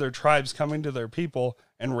groups or other tribes coming to their people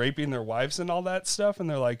and raping their wives and all that stuff. And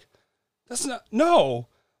they're like, that's not, no,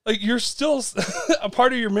 you're still a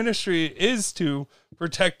part of your ministry is to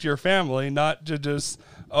protect your family, not to just,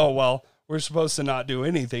 oh, well, we're supposed to not do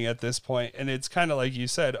anything at this point. And it's kind of like you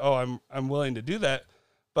said, oh, I'm willing to do that.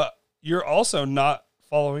 But you're also not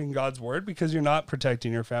following God's word because you're not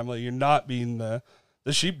protecting your family. You're not being the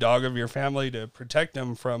sheepdog of your family to protect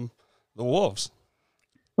them from the wolves.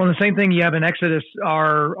 Well, the same thing you have in Exodus.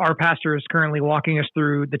 Our pastor is currently walking us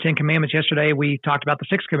through the 10 Commandments. Yesterday, we talked about the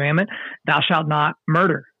 6th commandment, thou shalt not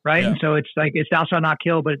murder. right? Yeah. And so it's like, it's thou shalt not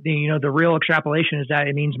kill, but the real extrapolation is that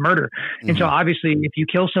it means murder. And so obviously if you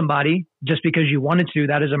kill somebody just because you wanted to,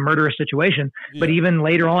 that is a murderous situation. Yeah. But even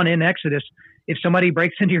later on in Exodus, if somebody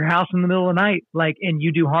breaks into your house in the middle of the night, and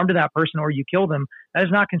you do harm to that person or you kill them, that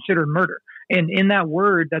is not considered murder. And in that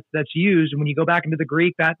word that's used, when you go back into the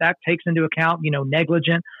Greek, that takes into account,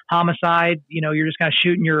 negligent homicide. You're just kind of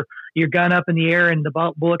shooting your gun up in the air and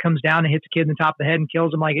the bullet comes down and hits a kid in the top of the head and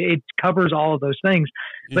kills him. Like, it covers all of those things.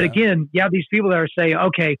 Yeah. But again, you have these people that are saying,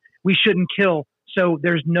 okay, we shouldn't kill, so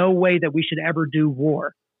there's no way that we should ever do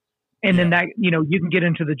war. And then that, you can get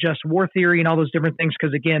into the just war theory and all those different things.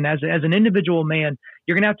 Because again, as an individual man,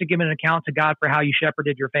 you're going to have to give an account to God for how you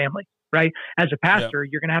shepherded your family, right? As a pastor,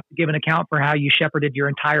 you're going to have to give an account for how you shepherded your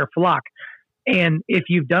entire flock. And if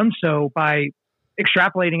you've done so by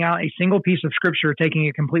extrapolating out a single piece of scripture, taking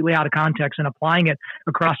it completely out of context and applying it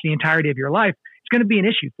across the entirety of your life, it's going to be an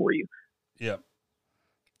issue for you. Yeah.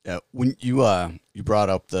 Yeah. When you brought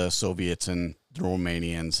up the Soviets and the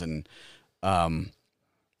Romanians, and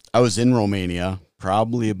I was in Romania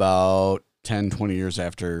probably about 10, 20 years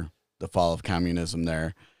after the fall of communism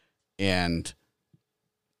there. And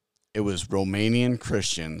it was Romanian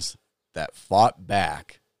Christians that fought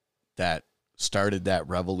back, that started that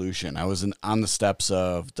revolution. I was on the steps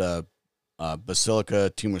of the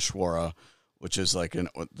Basilica Timișoara, which is like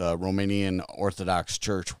the Romanian Orthodox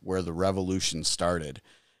Church where the revolution started.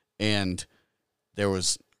 And there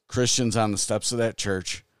was Christians on the steps of that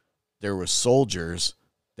church. There were soldiers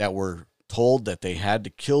that were told that they had to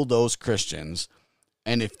kill those Christians.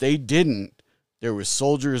 And if they didn't, there were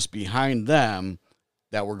soldiers behind them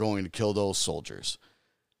that were going to kill those soldiers.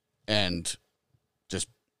 And just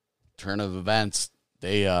turn of events,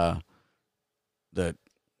 they fought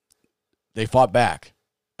back.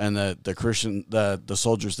 And the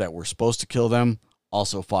soldiers that were supposed to kill them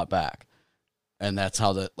also fought back. And that's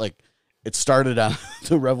how it started on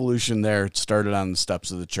the revolution there. It started on the steps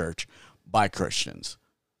of the church by Christians.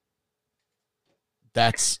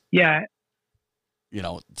 That's, to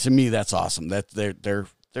me, that's awesome. That they're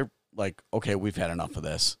like, okay, we've had enough of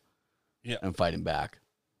this. Yeah. And fighting back.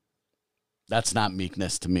 That's not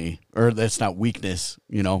meekness to me, or that's not weakness.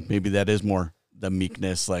 Maybe that is more the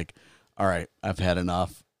meekness. Like, all right, I've had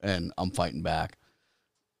enough and I'm fighting back.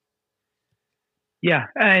 Yeah.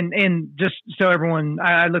 And just so everyone,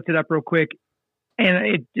 I looked it up real quick,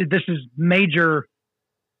 and this is major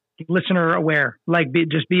listener aware,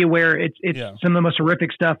 just be aware. It's some of the most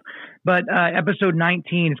horrific stuff, but episode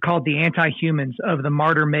 19 is called The Anti-Humans of the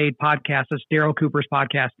Martyr Made podcast. That's Daryl Cooper's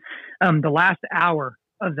podcast. The last hour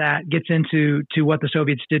of that gets into what the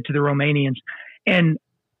Soviets did to the Romanians. And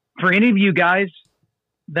for any of you guys,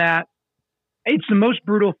 that it's the most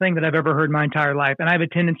brutal thing that I've ever heard in my entire life. And I have a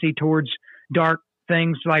tendency towards dark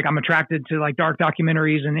things. Like, I'm attracted to dark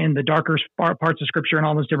documentaries and in the darker parts of scripture and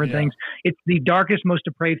all those different things. It's the darkest, most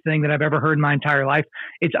depraved thing that I've ever heard in my entire life.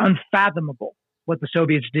 It's unfathomable what the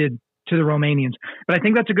Soviets did to the Romanians. But I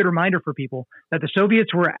think that's a good reminder for people that the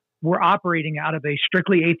Soviets were operating out of a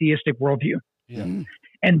strictly atheistic worldview. Yeah.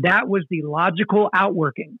 And that was the logical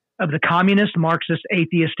outworking of the communist, Marxist,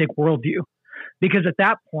 atheistic worldview. Because at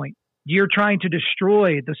that point, you're trying to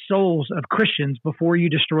destroy the souls of Christians before you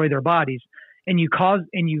destroy their bodies. And you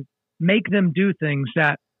make them do things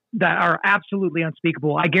that are absolutely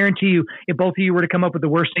unspeakable. I guarantee you, if both of you were to come up with the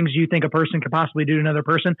worst things you think a person could possibly do to another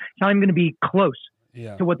person, it's not even going to be close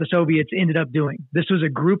to what the Soviets ended up doing. This was a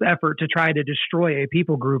group effort to try to destroy a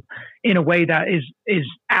people group in a way that is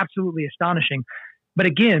absolutely astonishing. But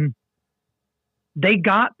again, they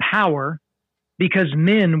got power because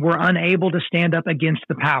men were unable to stand up against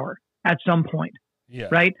the power at some point,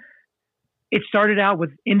 right? It started out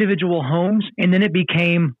with individual homes, and then it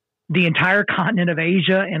became the entire continent of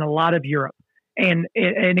Asia and a lot of Europe. And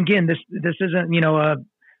again, this isn't, a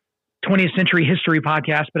 20th century history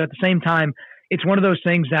podcast, but at the same time, it's one of those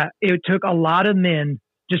things that it took a lot of men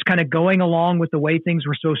just kind of going along with the way things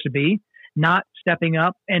were supposed to be, not stepping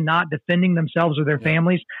up and not defending themselves or their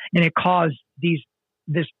families. And it caused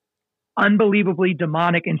this unbelievably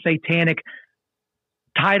demonic and satanic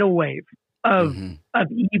tidal wave of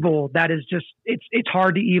evil that is just, it's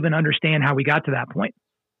hard to even understand how we got to that point.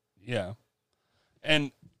 Yeah.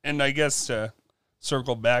 And I guess to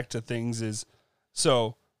circle back to things is,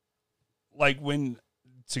 so like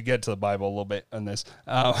to get to the Bible a little bit on this.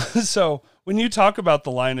 So when you talk about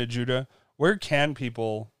the Lion of Judah, where can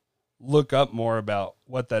people look up more about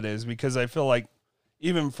what that is? Because I feel like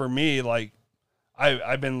even for me, like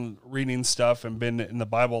I've been reading stuff and been in the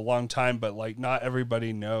Bible a long time, but like not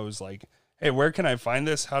everybody knows, like, hey, where can I find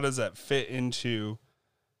this? How does that fit into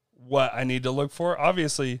what I need to look for?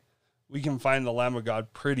 Obviously, we can find the Lamb of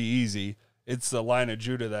God pretty easy. It's the Lion of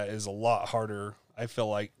Judah that is a lot harder. I feel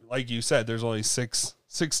like you said, there's only six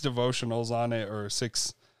devotionals on it, or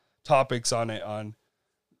 6 topics on it on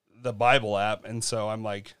the Bible app. And so I'm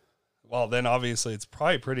like, well, then obviously it's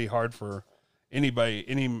probably pretty hard for any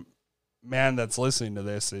man that's listening to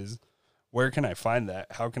this is, where can I find that?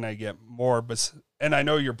 How can I get more? And I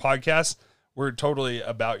know your podcast, we're totally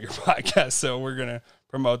about your podcast, so we're going to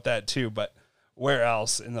promote that too. But where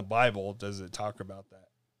else in the Bible does it talk about that?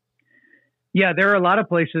 Yeah, there are a lot of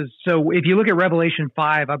places. So if you look at Revelation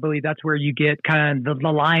 5, I believe that's where you get kind of the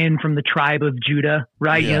lion from the tribe of Judah,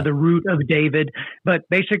 right? Yeah. The root of David. But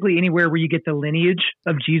basically anywhere where you get the lineage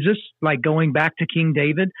of Jesus, like going back to King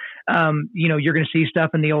David, you're going to see stuff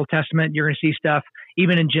in the Old Testament. You're going to see stuff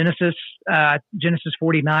even in Genesis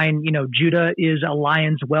 49, Judah is a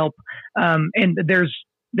lion's whelp. And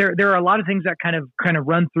there are a lot of things that kind of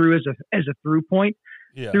run through as a through point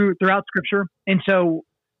throughout Scripture. And so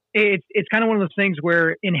it's kind of one of those things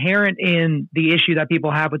where inherent in the issue that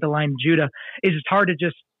people have with the Lion of Judah is it's hard to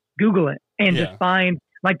just Google it and just find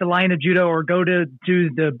like the Lion of Judah, or go to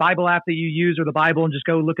the Bible app that you use, or the Bible, and just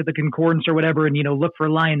go look at the concordance or whatever, and look for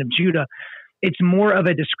Lion of Judah. It's more of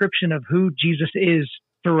a description of who Jesus is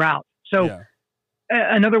throughout. So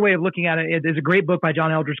another way of looking at it is a great book by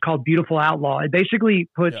John Eldredge called Beautiful Outlaw. It basically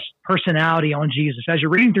puts personality on Jesus. As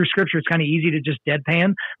you're reading through Scripture, it's kind of easy to just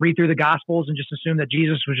deadpan, read through the Gospels, and just assume that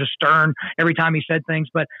Jesus was just stern every time he said things.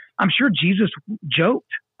 But I'm sure Jesus joked.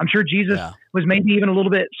 I'm sure Jesus was maybe even a little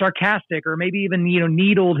bit sarcastic, or maybe even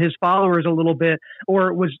needled his followers a little bit,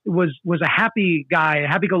 or was a happy guy, a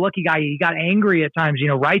happy-go-lucky guy. He got angry at times,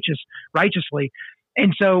 righteously.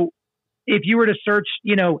 And so if you were to search,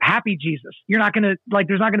 happy Jesus, you're not going to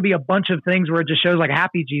there's not going to be a bunch of things where it just shows like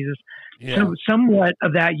happy Jesus. Yeah. So somewhat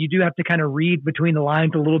of that, you do have to kind of read between the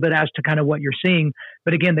lines a little bit as to kind of what you're seeing.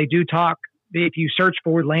 But again, they do talk, if you search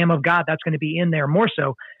for Lamb of God, that's going to be in there more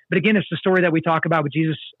so. But again, it's the story that we talk about with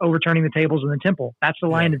Jesus overturning the tables in the temple. That's the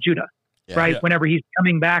Lion of Judah, right? Yeah. Whenever he's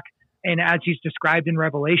coming back, and as he's described in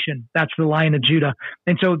Revelation, that's the Lion of Judah.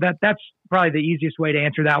 And so that's probably the easiest way to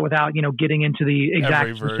answer that without, getting into the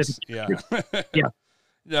exact specifics. Yeah.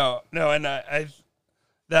 No. And I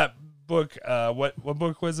that book, what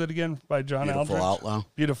book was it again by John Eldredge?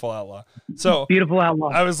 Beautiful Outlaw. So Beautiful Outlaw.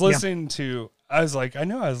 I was listening to, I was like, I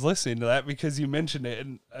know I was listening to that because you mentioned it,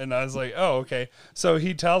 and I was like, oh, okay. So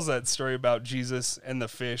he tells that story about Jesus and the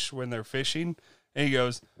fish when they're fishing, and he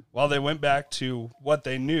goes, well, they went back to what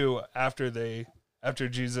they knew after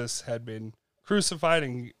Jesus had been crucified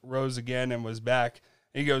and rose again and was back.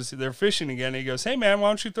 And he goes, they're fishing again. And he goes, hey man, why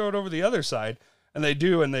don't you throw it over the other side? And they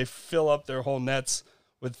do, and they fill up their whole nets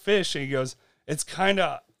with fish. And he goes, it's kind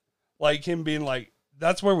of like him being like,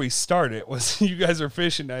 that's where we started, was you guys are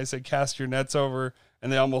fishing. And I said, cast your nets over,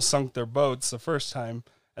 and they almost sunk their boats the first time.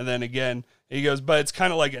 And then again, he goes, but it's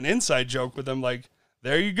kind of like an inside joke with them, like,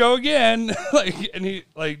 there you go again. And he,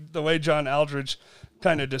 the way John Eldredge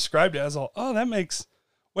kind of described it, I was all, oh, that makes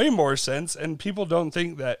way more sense. And people don't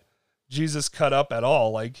think that Jesus cut up at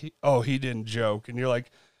all. He didn't joke. And you're like,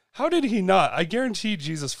 how did he not? I guarantee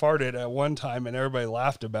Jesus farted at one time and everybody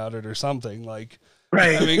laughed about it or something.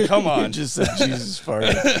 Right. I mean, come on. You just said Jesus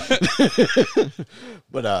farted.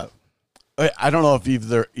 But I don't know if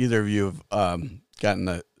either of you have gotten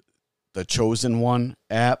the Chosen One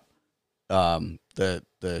app. The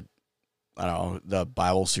I don't know, the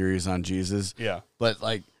Bible series on Jesus. Yeah. But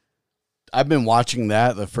I've been watching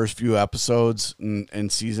the first few episodes in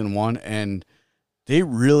season 1, and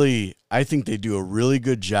I think they do a really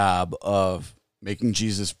good job of making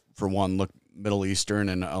Jesus, for one, look Middle Eastern,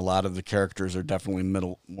 and a lot of the characters are definitely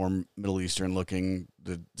more Middle Eastern looking,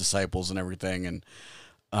 the disciples and everything.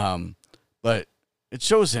 And, but it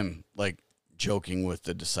shows him joking with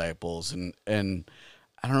the disciples, and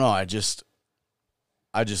I don't know.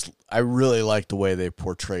 I really like the way they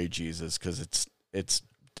portray Jesus, because it's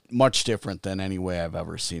much different than any way I've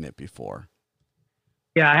ever seen it before.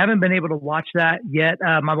 Yeah, I haven't been able to watch that yet.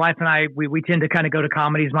 My wife and I, we tend to kind of go to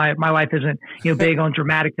comedies. My wife isn't big on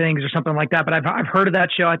dramatic things or something like that, but I've heard of that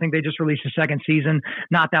show. I think they just released a second season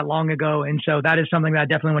not that long ago, and so that is something that I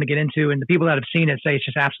definitely want to get into. And the people that have seen it say it's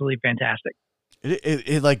just absolutely fantastic.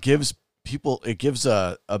 It gives people, it gives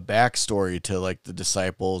a backstory to the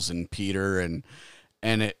disciples and Peter, and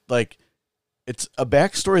it it's a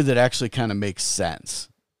backstory that actually kind of makes sense.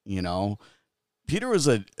 Peter was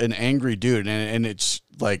an angry dude, and it's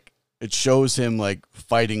it shows him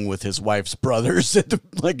fighting with his wife's brothers at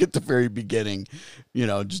the very beginning,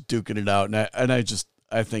 just duking it out. And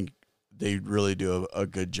I think they really do a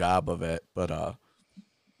good job of it. But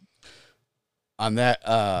on that,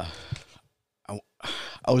 I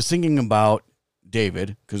I was thinking about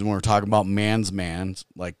David, because when we're talking about man's,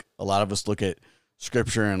 like a lot of us look at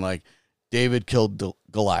scripture and like David killed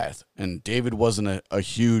Goliath, and David wasn't a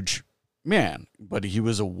huge man, but he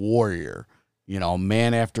was a warrior, you know,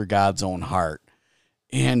 man after God's own heart.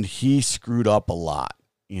 And he screwed up a lot,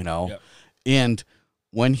 you know. Yep. And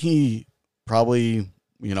when he probably,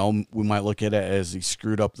 you know, we might look at it as he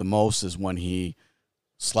screwed up the most is when he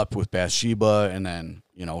slept with Bathsheba and then,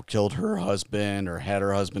 you know, killed her husband or had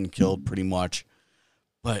her husband killed pretty much.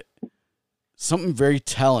 But something very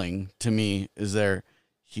telling to me is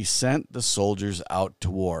he sent the soldiers out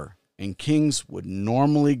to war, and kings would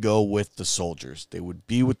normally go with the soldiers. They would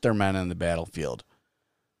be with their men on the battlefield.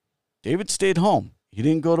 David stayed home. He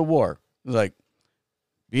didn't go to war. It was like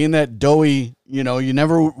being that doughy, you know, you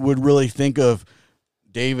never would really think of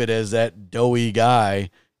David as that doughy guy,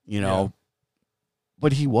 you know,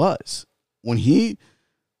 but he was. When he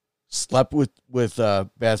slept with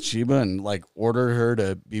Bathsheba and like ordered her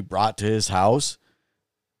to be brought to his house,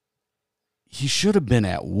 he should have been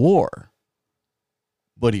at war,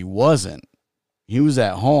 but he wasn't. He was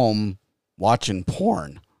at home watching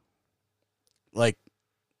porn. Like,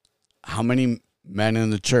 how many men in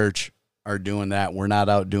the church are doing that? We're not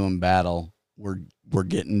out doing battle. We're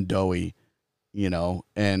getting doughy, you know.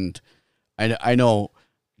 And I know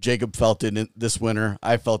Jacob felt it this winter.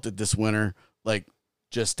 I felt it this winter. Like,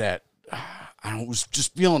 just that, I was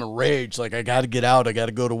just feeling a rage. Like, I got to get out. I got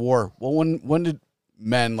to go to war. Well, when did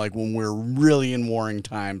men, like when we're really in warring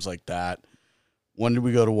times like that, when did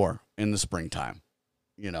we go to war? In the springtime,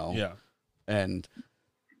 you know? Yeah. And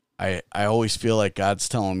I always feel like God's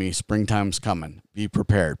telling me springtime's coming. Be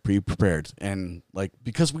prepared. And like,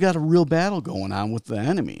 because we got a real battle going on with the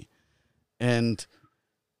enemy. And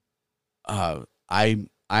I'm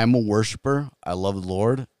a worshiper. I love the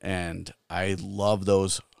Lord, and I love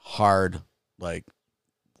those hard, like,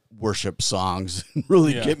 worship songs.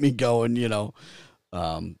 Really get me going, you know.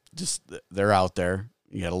 Just they're out there.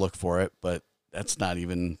 You got to look for it, but that's not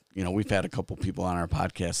even, you know, we've had a couple people on our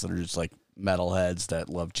podcast that are just like metalheads that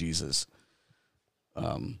love Jesus.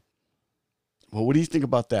 Well, what do you think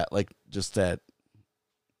about that? Like, just that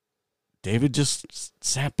David just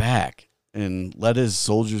sat back and let his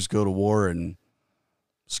soldiers go to war and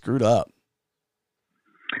screwed up.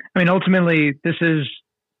 I mean, ultimately, this is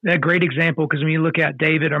a great example, because when you look at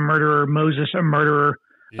David, a murderer, Moses, a murderer,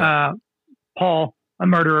 Paul, a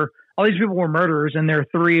murderer, all these people were murderers, and they're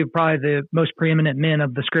three of probably the most preeminent men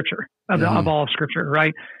of the scripture, of all of scripture,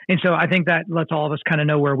 right? And so I think that lets all of us kind of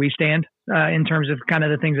know where we stand in terms of kind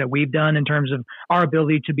of the things that we've done in terms of our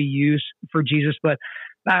ability to be used for Jesus. But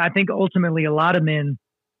I think ultimately a lot of men,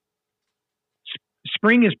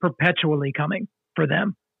 spring is perpetually coming for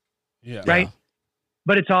them, right?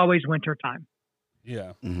 But it's always winter time.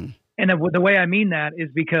 Yeah. Mm-hmm. And the way I mean that is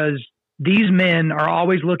because these men are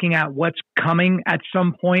always looking at what's coming at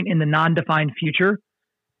some point in the non-defined future,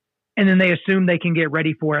 and then they assume they can get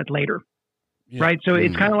ready for it later, right? So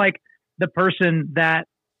it's kind of like the person that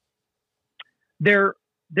they're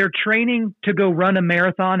training to go run a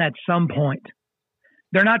marathon at some point.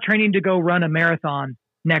 They're not training to go run a marathon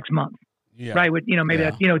next month, right? With, you know, maybe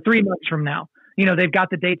that's, you know, 3 months from now. You know, they've got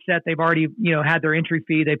the date set. They've already, you know, had their entry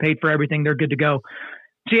fee. They paid for everything. They're good to go.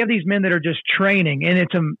 So you have these men that are just training, and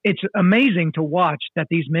it's amazing to watch that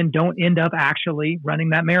these men don't end up actually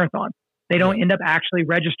running that marathon. They don't end up actually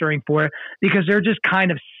registering for it, because they're just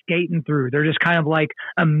kind of skating through. They're just kind of like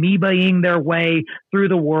amoebaing their way through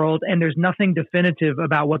the world, and there's nothing definitive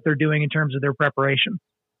about what they're doing in terms of their preparation.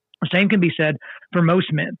 The same can be said for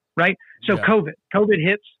most men, right? So COVID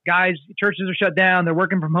hits, guys, churches are shut down. They're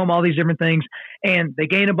working from home, all these different things, and they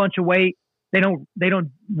gain a bunch of weight. They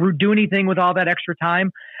don't do anything with all that extra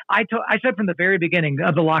time. I said from the very beginning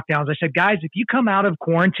of the lockdowns, I said, guys, if you come out of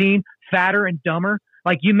quarantine fatter and dumber,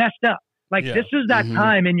 like, you messed up. Like, this is that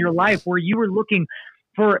time in your life where you were looking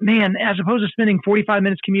for, man, as opposed to spending 45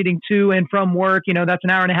 minutes commuting to and from work, you know, that's an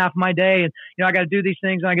hour and a half of my day. And, you know, I got to do these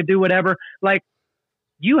things and I could do whatever. Like,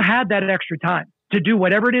 you had that extra time to do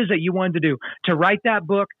whatever it is that you wanted to do, to write that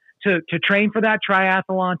book, to train for that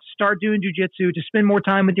triathlon, to start doing jujitsu, to spend more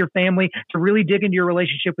time with your family, to really dig into your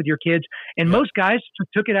relationship with your kids. And most guys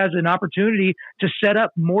took it as an opportunity to set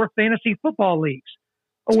up more fantasy football leagues,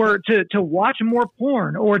 or to watch more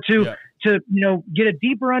porn, or to you know, get a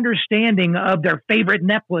deeper understanding of their favorite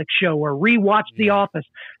Netflix show, or rewatch The Office.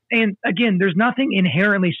 And again, there's nothing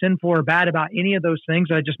inherently sinful or bad about any of those things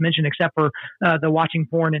that I just mentioned, except for the watching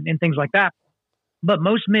porn and things like that. But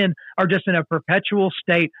most men are just in a perpetual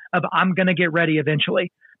state of, I'm going to get ready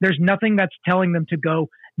eventually. There's nothing that's telling them to go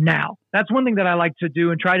now. That's one thing that I like to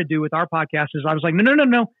do and try to do with our podcast is I was like,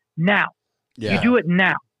 no, now. Yeah. You do it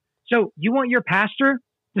now. So you want your pastor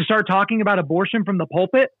to start talking about abortion from the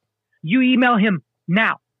pulpit? You email him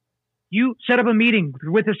now. You set up a meeting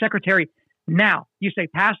with the secretary now. You say,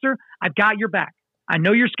 Pastor, I've got your back. I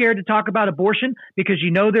know you're scared to talk about abortion because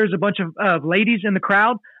you know there's a bunch of ladies in the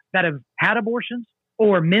crowd that have had abortions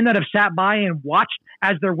or men that have sat by and watched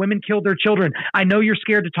as their women killed their children. I know you're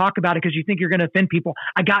scared to talk about it because you think you're going to offend people.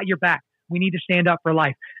 I got your back. We need to stand up for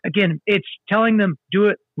life. Again, it's telling them, do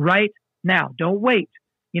it right now. Don't wait.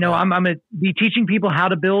 You know, I'm going to be teaching people how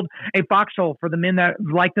to build a foxhole for the men that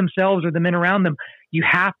like themselves or the men around them. You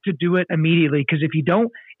have to do it immediately because if you don't,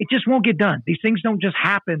 it just won't get done. These things don't just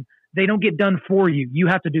happen. They don't get done for you. You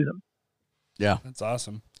have to do them. Yeah. That's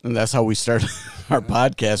awesome. And that's how we started our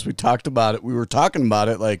podcast. We talked about it. We were talking about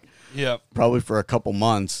it like probably for a couple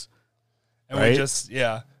months. And right? we just,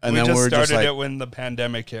 and we then just we're started just like, it when the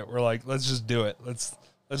pandemic hit. We're like, let's just do it. Let's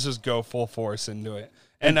just go full force and do it.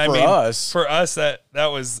 And I mean, for us, that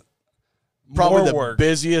was probably more the work.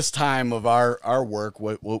 busiest time of our work,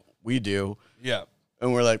 what we do. Yeah.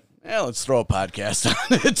 And we're like, let's throw a podcast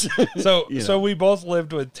on it. So we both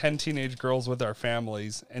lived with 10 teenage girls with our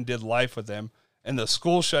families and did life with them. And the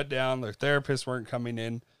school shut down. Their therapists weren't coming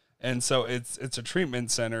in. And so it's a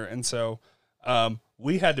treatment center. And so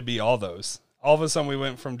we had to be all those. All of a sudden we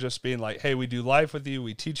went from just being like, hey, we do life with you.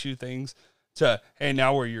 We teach you things to, hey,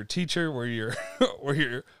 now we're your teacher.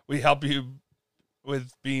 We help you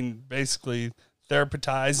with being basically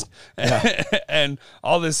therapized and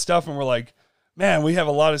all this stuff. And we're like, man, we have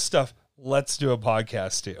a lot of stuff. Let's do a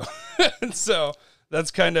podcast too. And so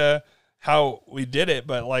that's kind of how we did it.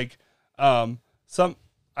 But like, I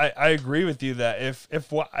agree with you that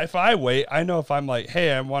if I wait, I know if I'm like,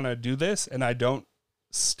 hey, I want to do this and I don't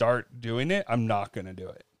start doing it, I'm not going to do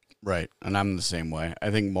it. Right. And I'm the same way.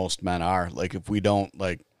 I think most men are. Like, if we don't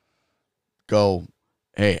like go,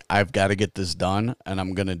 hey, I've got to get this done and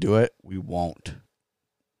I'm going to do it, we won't.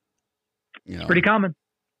 You know? It's pretty common.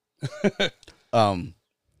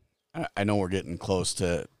 I know we're getting close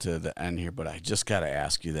to the end here, but I just got to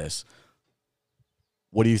ask you this.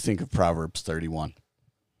 What do you think of Proverbs 31?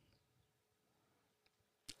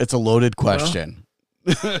 It's a loaded question.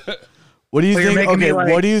 What do you think? Okay,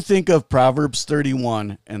 what do you think of Proverbs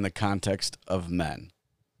 31 in the context of men?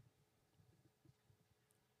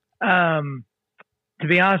 To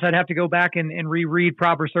be honest, I'd have to go back and reread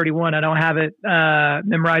Proverbs 31. I don't have it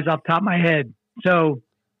memorized off the top of my head. So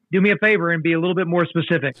do me a favor and be a little bit more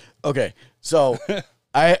specific. Okay, so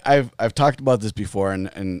I've talked about this before,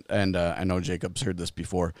 and I know Jacob's heard this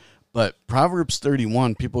before, but Proverbs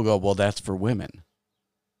 31, people go, well, that's for women.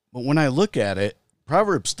 But when I look at it,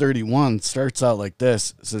 Proverbs 31 starts out like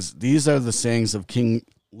this. It says, these are the sayings of King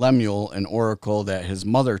Lemuel, an oracle that his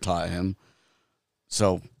mother taught him.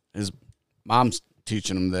 So his mom's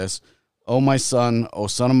teaching him this. O my son, O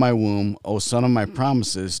son of my womb, O son of my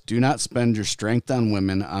promises, do not spend your strength on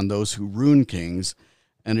women, on those who ruin kings.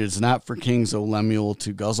 And it is not for kings, O Lemuel,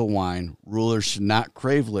 to guzzle wine. Rulers should not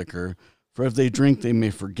crave liquor, for if they drink, they may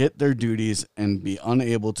forget their duties and be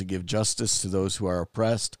unable to give justice to those who are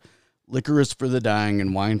oppressed. Liquor is for the dying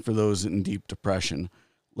and wine for those in deep depression.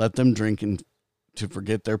 Let them drink to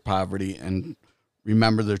forget their poverty and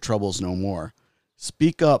remember their troubles no more.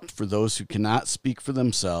 Speak up for those who cannot speak for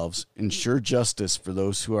themselves. Ensure justice for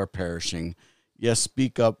those who are perishing. Yes,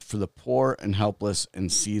 speak up for the poor and helpless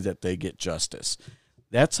and see that they get justice.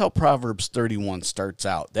 That's how Proverbs 31 starts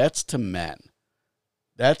out. That's to men.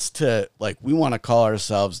 That's to, like, we want to call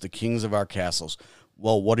ourselves the kings of our castles.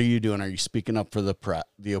 Well, what are you doing? Are you speaking up for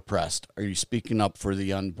the oppressed? Are you speaking up for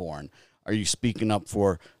the unborn? Are you speaking up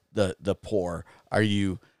for the poor? Are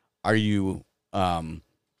you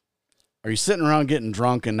sitting around getting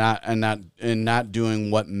drunk and not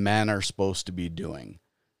doing what men are supposed to be doing?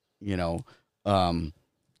 You know,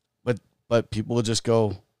 but people just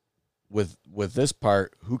go with this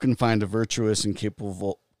part. Who can find a virtuous and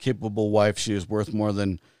capable wife? She is worth more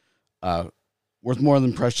than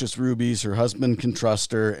precious rubies. Her husband can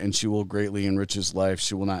trust her, and she will greatly enrich his life.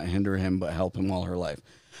 She will not hinder him, but help him all her life.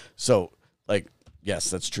 So, like, yes,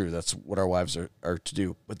 that's true. That's what our wives are to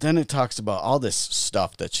do. But then it talks about all this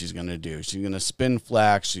stuff that she's going to do. She's going to spin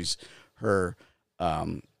flax. Her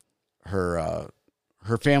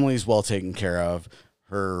family is well taken care of.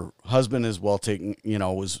 Her husband is well taken,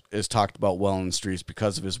 is talked about well in the streets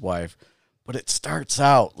because of his wife. But it starts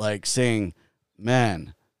out like saying,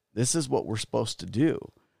 man, this is what we're supposed to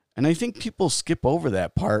do. And I think people skip over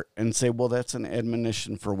that part and say, well, that's an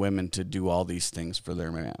admonition for women to do all these things for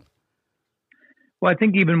their man. Well, I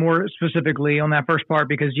think even more specifically on that first part,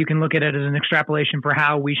 because you can look at it as an extrapolation for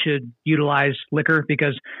how we should utilize liquor,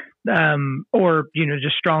 because or,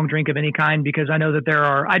 just strong drink of any kind, because I know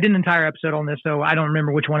that I did an entire episode on this, so I don't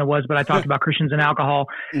remember which one it was, but I talked about Christians and alcohol.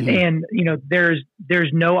 And, there's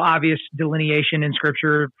no obvious delineation in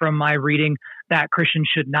scripture from my reading that Christians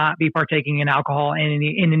should not be partaking in alcohol in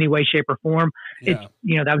any way, shape, or form. Yeah.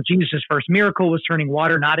 It's, that was Jesus' first miracle, was turning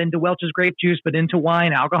water not into Welch's grape juice, but into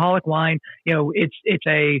wine, alcoholic wine. It's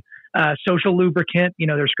a social lubricant.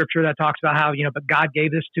 There's scripture that talks about how, but God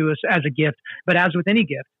gave this to us as a gift. But as with any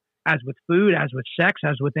gift, as with food, as with sex,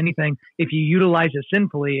 as with anything, if you utilize it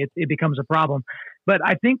sinfully, it becomes a problem. But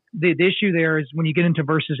I think the issue there is when you get into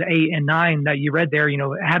verses 8 and 9 that you read there,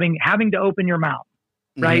 having to open your mouth,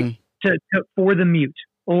 right, to for the mute,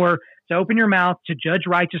 or to open your mouth to judge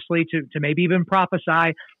righteously, to maybe even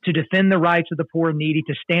prophesy, to defend the rights of the poor and needy,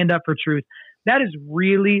 to stand up for truth. That is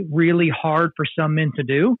really, really hard for some men to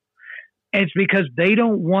do. And it's because they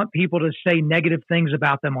don't want people to say negative things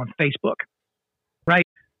about them on Facebook, right?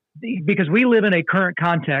 Because we live in a current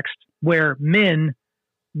context where men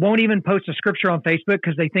won't even post a scripture on Facebook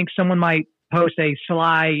because they think someone might post a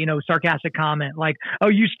sly, sarcastic comment like, "Oh,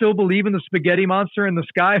 you still believe in the spaghetti monster in the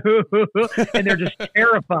sky?" And they're just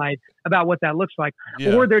terrified about what that looks like.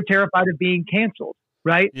 Yeah. Or they're terrified of being canceled,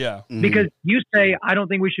 right? Yeah. Because you say, "I don't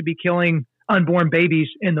think we should be killing unborn babies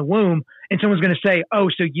in the womb," and someone's going to say, "Oh,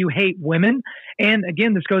 so you hate women?" And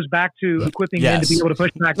again, this goes back to equipping men to be able to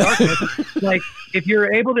push back darkness. Like, if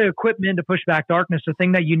you're able to equip men to push back darkness, the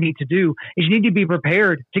thing that you need to do is you need to be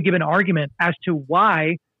prepared to give an argument as to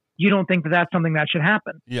why you don't think that that's something that should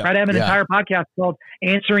happen. Yeah. Right? I have an entire podcast called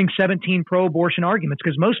Answering 17 Pro-Abortion Arguments,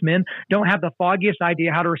 because most men don't have the foggiest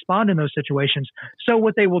idea how to respond in those situations. So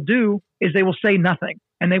what they will do is they will say nothing,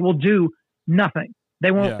 and they will do nothing.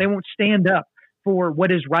 They won't stand up for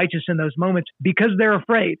what is righteous in those moments because they're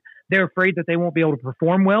afraid. They're afraid that they won't be able to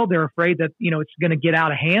perform well. They're afraid that, it's going to get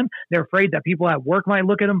out of hand. They're afraid that people at work might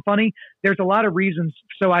look at them funny. There's a lot of reasons.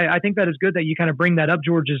 So I think that is good that you kind of bring that up,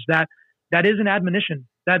 George, is that is an admonition.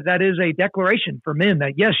 That is a declaration for men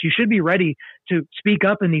that, yes, you should be ready to speak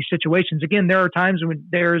up in these situations. Again, there are times when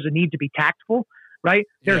there is a need to be tactful, right?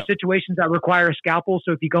 There are situations that require a scalpel.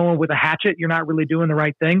 So if you go in with a hatchet, you're not really doing the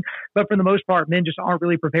right thing. But for the most part, men just aren't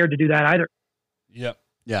really prepared to do that either. Yep.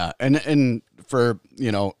 Yeah. And for,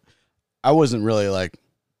 I wasn't really like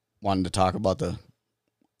wanting to talk about the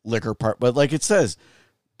liquor part, but like it says,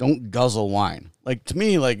 don't guzzle wine. Like, to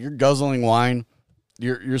me, like, you're guzzling wine,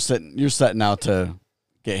 you're setting out to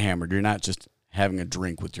get hammered. You're not just having a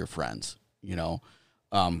drink with your friends.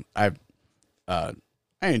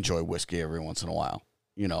 I enjoy whiskey every once in a while,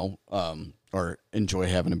 or enjoy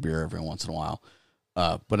having a beer every once in a while.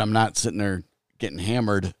 But I'm not sitting there getting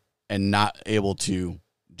hammered and not able to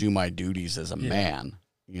do my duties as a man,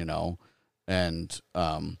 and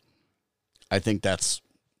I think that's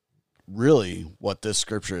really what this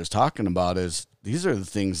scripture is talking about. Is these are the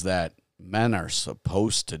things that men are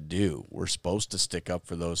supposed to do. We're supposed to stick up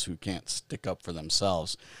for those who can't stick up for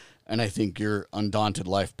themselves. And I think your Undaunted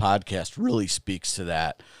Life podcast really speaks to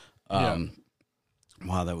that.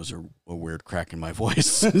 Wow, that was a weird crack in my voice.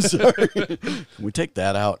 Sorry. Can we take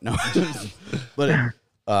that out? No. But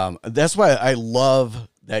that's why I love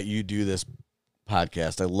that you do this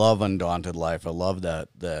podcast. I love Undaunted Life. I love that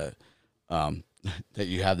that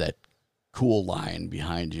you have that cool line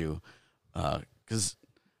behind you, because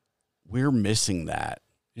we're missing that.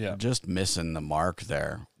 Yeah. Just missing the mark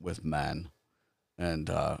there with men. And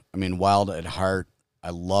Wild at Heart, I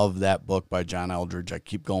love that book by John Eldredge. I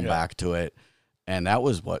keep going back to it. And that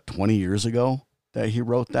was 20 years ago that he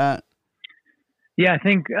wrote that? Yeah, I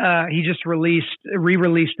think he just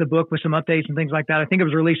re-released the book with some updates and things like that. I think it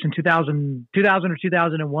was released in 2000 or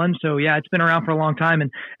 2001. So yeah, it's been around for a long time.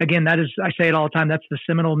 And again, that is, I say it all the time, that's the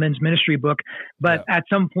seminal men's ministry book. But at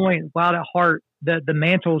some point, Wild at Heart, the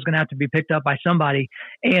mantle is going to have to be picked up by somebody.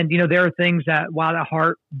 And, there are things that Wild at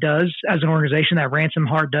Heart does as an organization, that Ransomed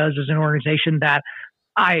Heart does as an organization, that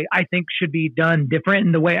I think should be done different.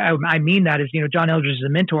 And the way I mean that is, John Eldredge is a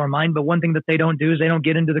mentor of mine, but one thing that they don't do is they don't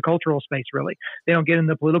get into the cultural space, really. They don't get in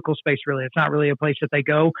the political space, really. It's not really a place that they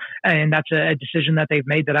go. And that's a decision that they've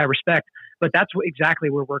made that I respect. But that's exactly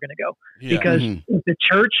where we're going to go. Yeah. Because if the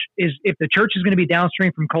church is going to be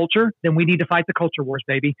downstream from culture, then we need to fight the culture wars,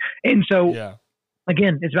 baby. And so,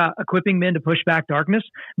 again, it's about equipping men to push back darkness.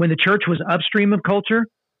 When the church was upstream of culture,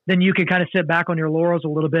 then you could kind of sit back on your laurels a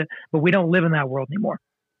little bit, but we don't live in that world anymore.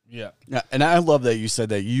 Yeah. And I love that you said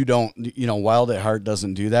that you don't, Wild at Heart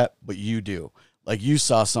doesn't do that, but you do. Like, you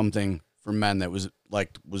saw something for men that was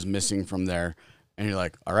missing from there, and you're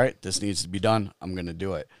like, all right, this needs to be done. I'm going to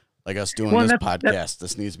do it. Like us doing this podcast,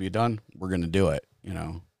 this needs to be done. We're going to do it,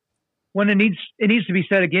 When it needs to be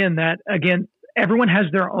said again, everyone has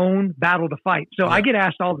their own battle to fight. So I get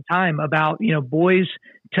asked all the time about, boys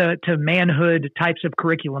to manhood types of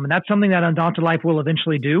curriculum. And that's something that Undaunted Life will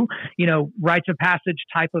eventually do, rites of passage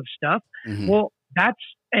type of stuff. Mm-hmm. Well, that's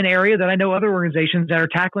an area that I know other organizations that are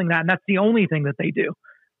tackling that. And that's the only thing that they do.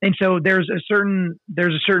 And so there's a certain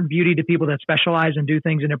beauty to people that specialize and do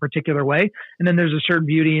things in a particular way. And then there's a certain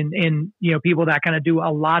beauty in people that kind of do a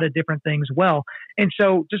lot of different things well. And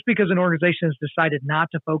so just because an organization has decided not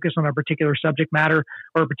to focus on a particular subject matter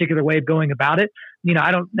or a particular way of going about it, I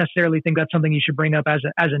don't necessarily think that's something you should bring up as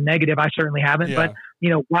a negative. I certainly haven't, but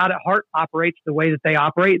Wild at Heart operates the way that they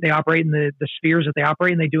operate in the spheres that they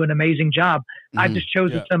operate, and they do an amazing job. Mm-hmm. I've just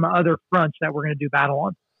chosen some other fronts that we're going to do battle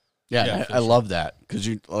on. Yeah, I love that, because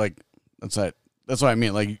that's what I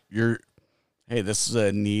mean. Like, hey, this is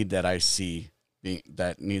a need that I see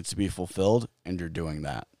that needs to be fulfilled, and you're doing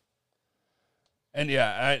that. And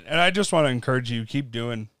I just want to encourage you, keep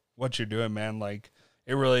doing what you're doing, man. Like,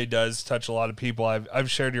 it really does touch a lot of people. I've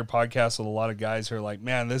shared your podcast with a lot of guys who are like,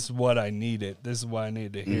 man, this is what I needed. This is what I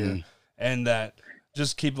needed to hear. Mm-hmm. And that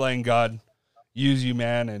just keep letting God use you,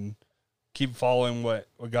 man, and keep following what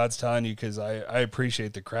God's telling you, because I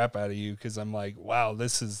appreciate the crap out of you, because I'm like, wow,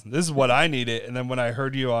 this is what I needed. And then when I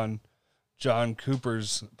heard you on John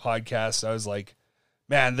Cooper's podcast, I was like,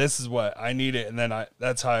 man, this is what I needed. And then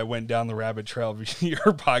that's how I went down the rabbit trail of your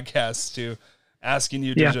podcast to asking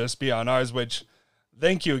you to just be on ours, which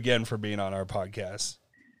thank you again for being on our podcast.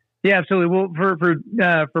 Yeah, absolutely. Well,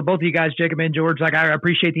 for both of you guys, Jacob and George, like, I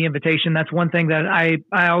appreciate the invitation. That's one thing that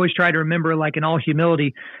I always try to remember, like, in all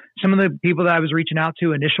humility. Some of the people that I was reaching out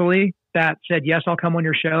to initially that said, yes, I'll come on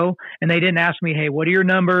your show, and they didn't ask me, hey, what are your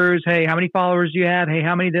numbers? Hey, how many followers do you have? Hey,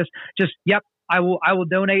 how many this? Just, yep, I will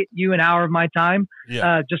donate you an hour of my time,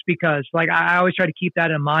 just because. Like, I always try to keep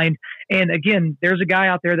that in mind. And again, there's a guy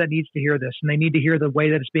out there that needs to hear this, and they need to hear the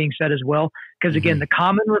way that it's being said as well. Because again, the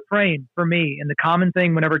common refrain for me, and the common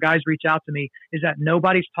thing whenever guys reach out to me, is that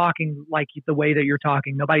nobody's talking like the way that you're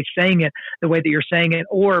talking. Nobody's saying it the way that you're saying it.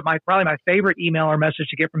 Or probably my favorite email or message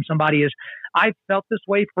to get from somebody is, I felt this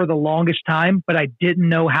way for the longest time, but I didn't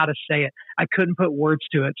know how to say it. I couldn't put words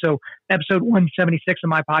to it. So episode 176 of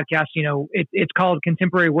my podcast, it's called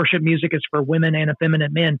Contemporary Worship Music is for Women and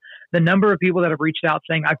Effeminate Men. The number of people that have reached out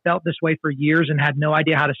saying, I felt this way for years and had no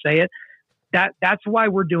idea how to say it. That's why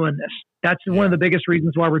we're doing this. That's one of the biggest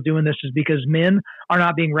reasons why we're doing this, is because men are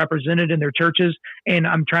not being represented in their churches, and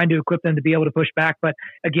I'm trying to equip them to be able to push back. But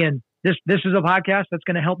again, this is a podcast that's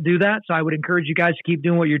going to help do that. So I would encourage you guys to keep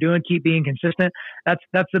doing what you're doing, keep being consistent.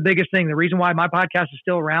 That's the biggest thing. The reason why my podcast is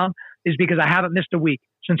still around is because I haven't missed a week.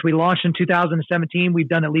 Since we launched in 2017, we've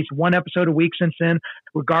done at least one episode a week since then,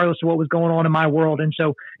 regardless of what was going on in my world. And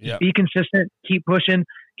so be consistent, keep pushing,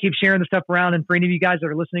 keep sharing the stuff around. And for any of you guys that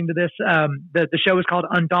are listening to this, the show is called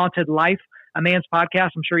Undaunted Life, a man's podcast.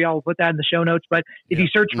 I'm sure y'all will put that in the show notes. But if you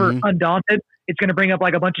search for Undaunted, it's going to bring up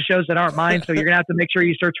like a bunch of shows that aren't mine. So you're going to have to make sure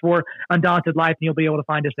you search for Undaunted Life, and you'll be able to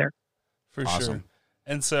find us there. For sure.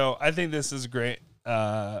 And so I think this is great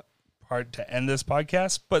part to end this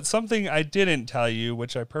podcast. But something I didn't tell you,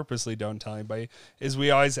 which I purposely don't tell anybody, is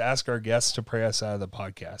we always ask our guests to pray us out of the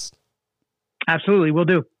podcast. Absolutely. We'll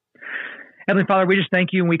do. Heavenly Father, we just thank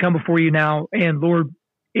you, and we come before you now. And Lord,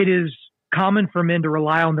 it is common for men to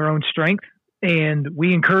rely on their own strength, and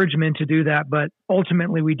we encourage men to do that. But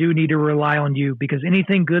ultimately, we do need to rely on you, because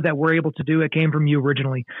anything good that we're able to do, it came from you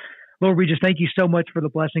originally. Lord, we just thank you so much for the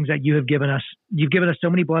blessings that you have given us. You've given us so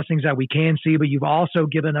many blessings that we can see, but you've also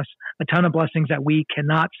given us a ton of blessings that we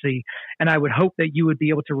cannot see. And I would hope that you would be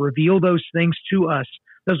able to reveal those things to us,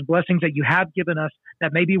 those blessings that you have given us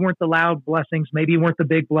that maybe weren't the loud blessings, maybe weren't the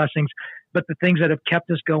big blessings, but the things that have kept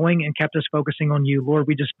us going and kept us focusing on you. Lord,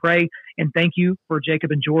 we just pray and thank you for Jacob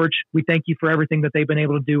and George. We thank you for everything that they've been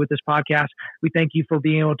able to do with this podcast. We thank you for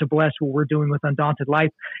being able to bless what we're doing with Undaunted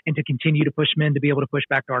Life, and to continue to push men to be able to push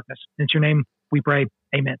back darkness. In your name we pray.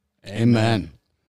 Amen. Amen.